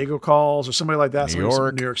San Diego calls, or somebody like that, New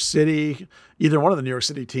York City, either one of the New York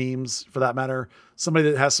City teams for that matter,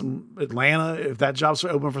 somebody that has some Atlanta, if that job's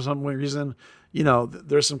open for some reason,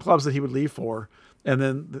 there's some clubs that he would leave for, and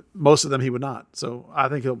then most of them he would not. So I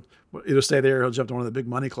think he'll either stay there or he'll jump to one of the big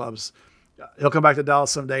money clubs. He'll come back to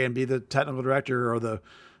Dallas someday and be the technical director or the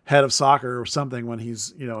head of soccer or something when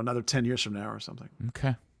he's, another 10 years from now or something.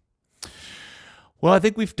 Okay. Well, I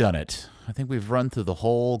think we've done it. I think we've run through the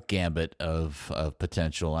whole gambit of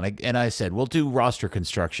potential. And I said, we'll do roster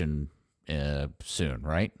construction soon,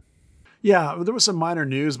 right? Yeah, there was some minor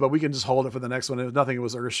news, but we can just hold it for the next one. It was nothing. It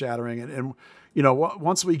was earth-shattering. And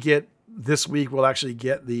once we get this week, we'll actually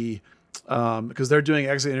get the because they're doing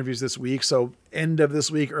exit interviews this week. So end of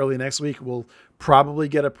this week, early next week, we'll probably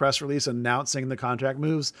get a press release announcing the contract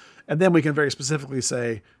moves. And then we can very specifically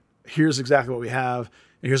say, here's exactly what we have,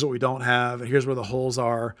 and here's what we don't have, and here's where the holes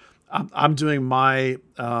are. I'm doing my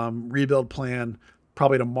rebuild plan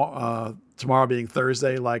probably tomorrow being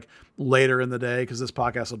Thursday, like later in the day, because this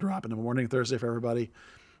podcast will drop in the morning Thursday for everybody.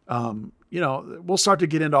 We'll start to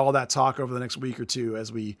get into all that talk over the next week or two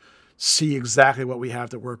as we see exactly what we have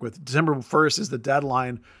to work with. December 1st is the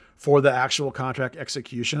deadline for the actual contract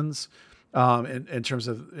executions in terms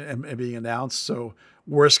of and being announced. So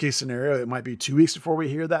worst case scenario, it might be 2 weeks before we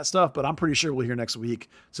hear that stuff, but I'm pretty sure we'll hear next week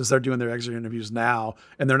since they're doing their exit interviews now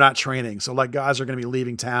and they're not training. So guys are going to be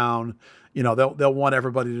leaving town. They'll want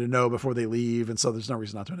everybody to know before they leave. And so there's no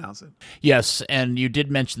reason not to announce it. Yes. And you did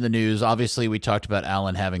mention the news. Obviously, we talked about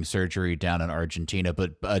Allen having surgery down in Argentina,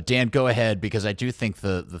 but Dan, go ahead, because I do think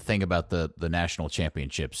the thing about the national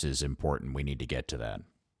championships is important. We need to get to that.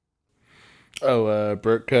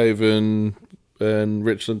 Brookhaven and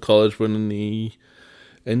Richland College winning the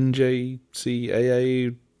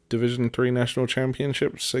NJCAA Division 3 national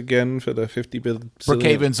championships again for the 50 billion.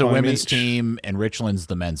 Brookhaven's a women's team and Richland's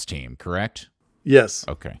the men's team, correct? Yes.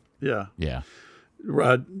 Okay. Yeah. Yeah.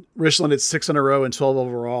 Richland is 6 in a row and 12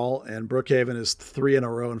 overall, and Brookhaven is 3 in a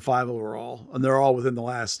row and 5 overall, and they're all within the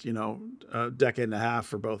last decade and a half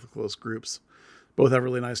for both of those groups. Both have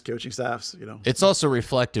really nice coaching staffs. It's also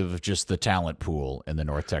reflective of just the talent pool in the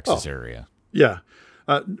North Texas area. Yeah.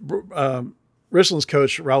 Richland's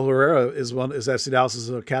coach, Raul Herrera, is FC Dallas's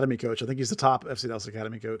academy coach. I think he's the top FC Dallas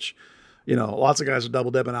academy coach. Lots of guys are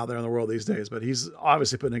double dipping out there in the world these days, but he's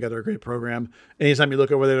obviously putting together a great program. Anytime you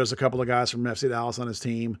look over there, there's a couple of guys from FC Dallas on his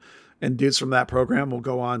team, and dudes from that program will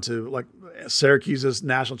go on to, like, Syracuse's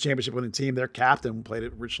national championship winning team. Their captain played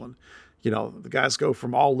at Richland. The guys go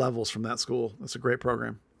from all levels from that school. That's a great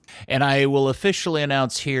program. And I will officially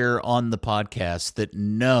announce here on the podcast that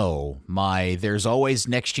There's Always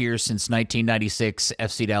Next Year Since 1996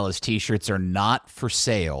 FC Dallas t-shirts are not for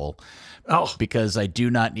sale. Oh, Because I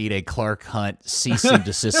do not need a Clark Hunt cease and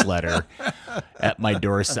desist letter at my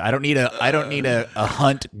doorstep. I don't need a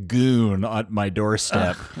Hunt goon on my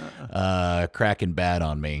doorstep cracking bad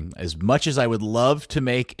on me. As much as I would love to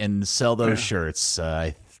make and sell those shirts,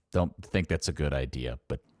 I don't think that's a good idea.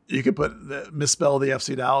 But you could misspell the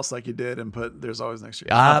FC Dallas like you did and put There's Always Next Year.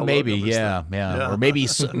 Not the maybe, logo, but yeah. Or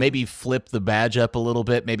maybe flip the badge up a little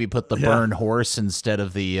bit. Maybe put the burned horse instead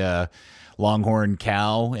of the Longhorn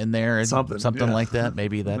cow in there, and something like that.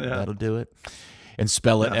 Maybe that'll do it. And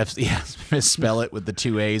spell it misspell it with the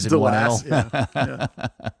 2 A's and 1 L.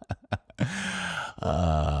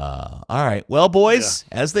 All right. Well, boys,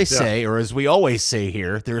 as they say, or as we always say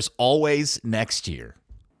here, there's always next year.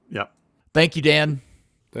 Yep. Thank you, Dan.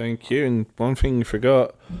 Thank you. And one thing you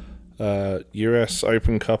forgot, US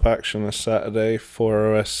Open Cup action this Saturday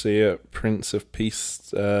for OSC at Prince of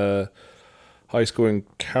Peace High School in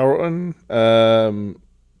Carrollton.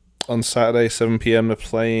 On Saturday, 7 p.m., they're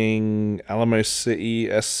playing Alamo City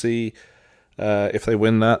SC. If they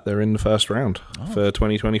win that, they're in the first round for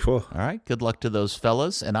 2024. All right. Good luck to those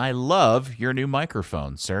fellas. And I love your new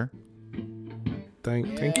microphone, sir.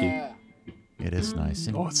 Thank you. It is nice.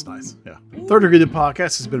 Oh, it's nice. Yeah. Third Degree, the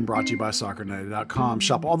podcast, has been brought to you by SoccerNetty.com.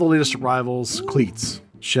 Shop all the latest arrivals, cleats,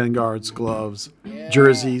 shin guards, gloves,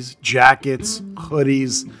 jerseys, jackets,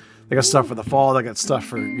 hoodies. They got stuff for the fall. They got stuff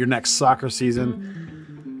for your next soccer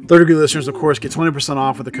season. Third Degree listeners, of course, get 20%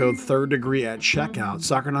 off with the code Third Degree at checkout.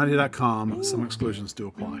 SoccerNetty.com. Some exclusions do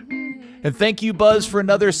apply. And thank you, Buzz, for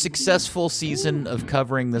another successful season of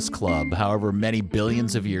covering this club, however many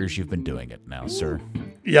billions of years you've been doing it now, sir.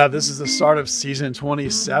 Yeah, this is the start of season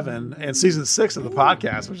 27 and season 6 of the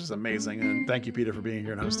podcast, which is amazing. And thank you, Peter, for being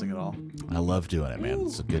here and hosting it all. I love doing it, man.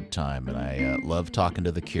 It's a good time, and I love talking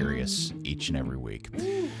to the curious each and every week.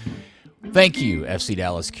 Thank you, FC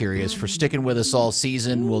Dallas Curious, for sticking with us all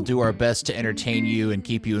season. We'll do our best to entertain you and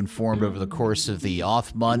keep you informed over the course of the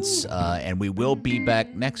off months, and we will be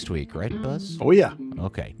back next week, right, Buzz? Oh, yeah.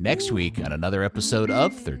 Okay, next week on another episode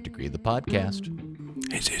of Third Degree, the podcast.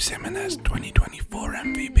 Jesus Jimenez, 2024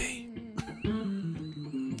 MVP.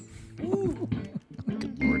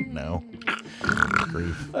 Good Lord, no.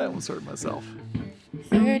 Grief. I almost hurt myself.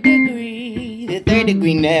 Third Degree, the Third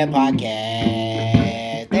Degree Net Podcast.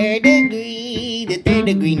 Third Degree, the Third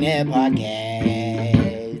Degree Net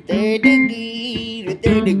Podcast. Third Degree, the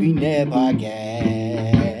Third Degree Net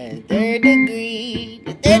Podcast. Third Degree,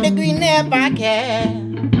 the Third Degree Net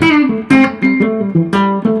Podcast.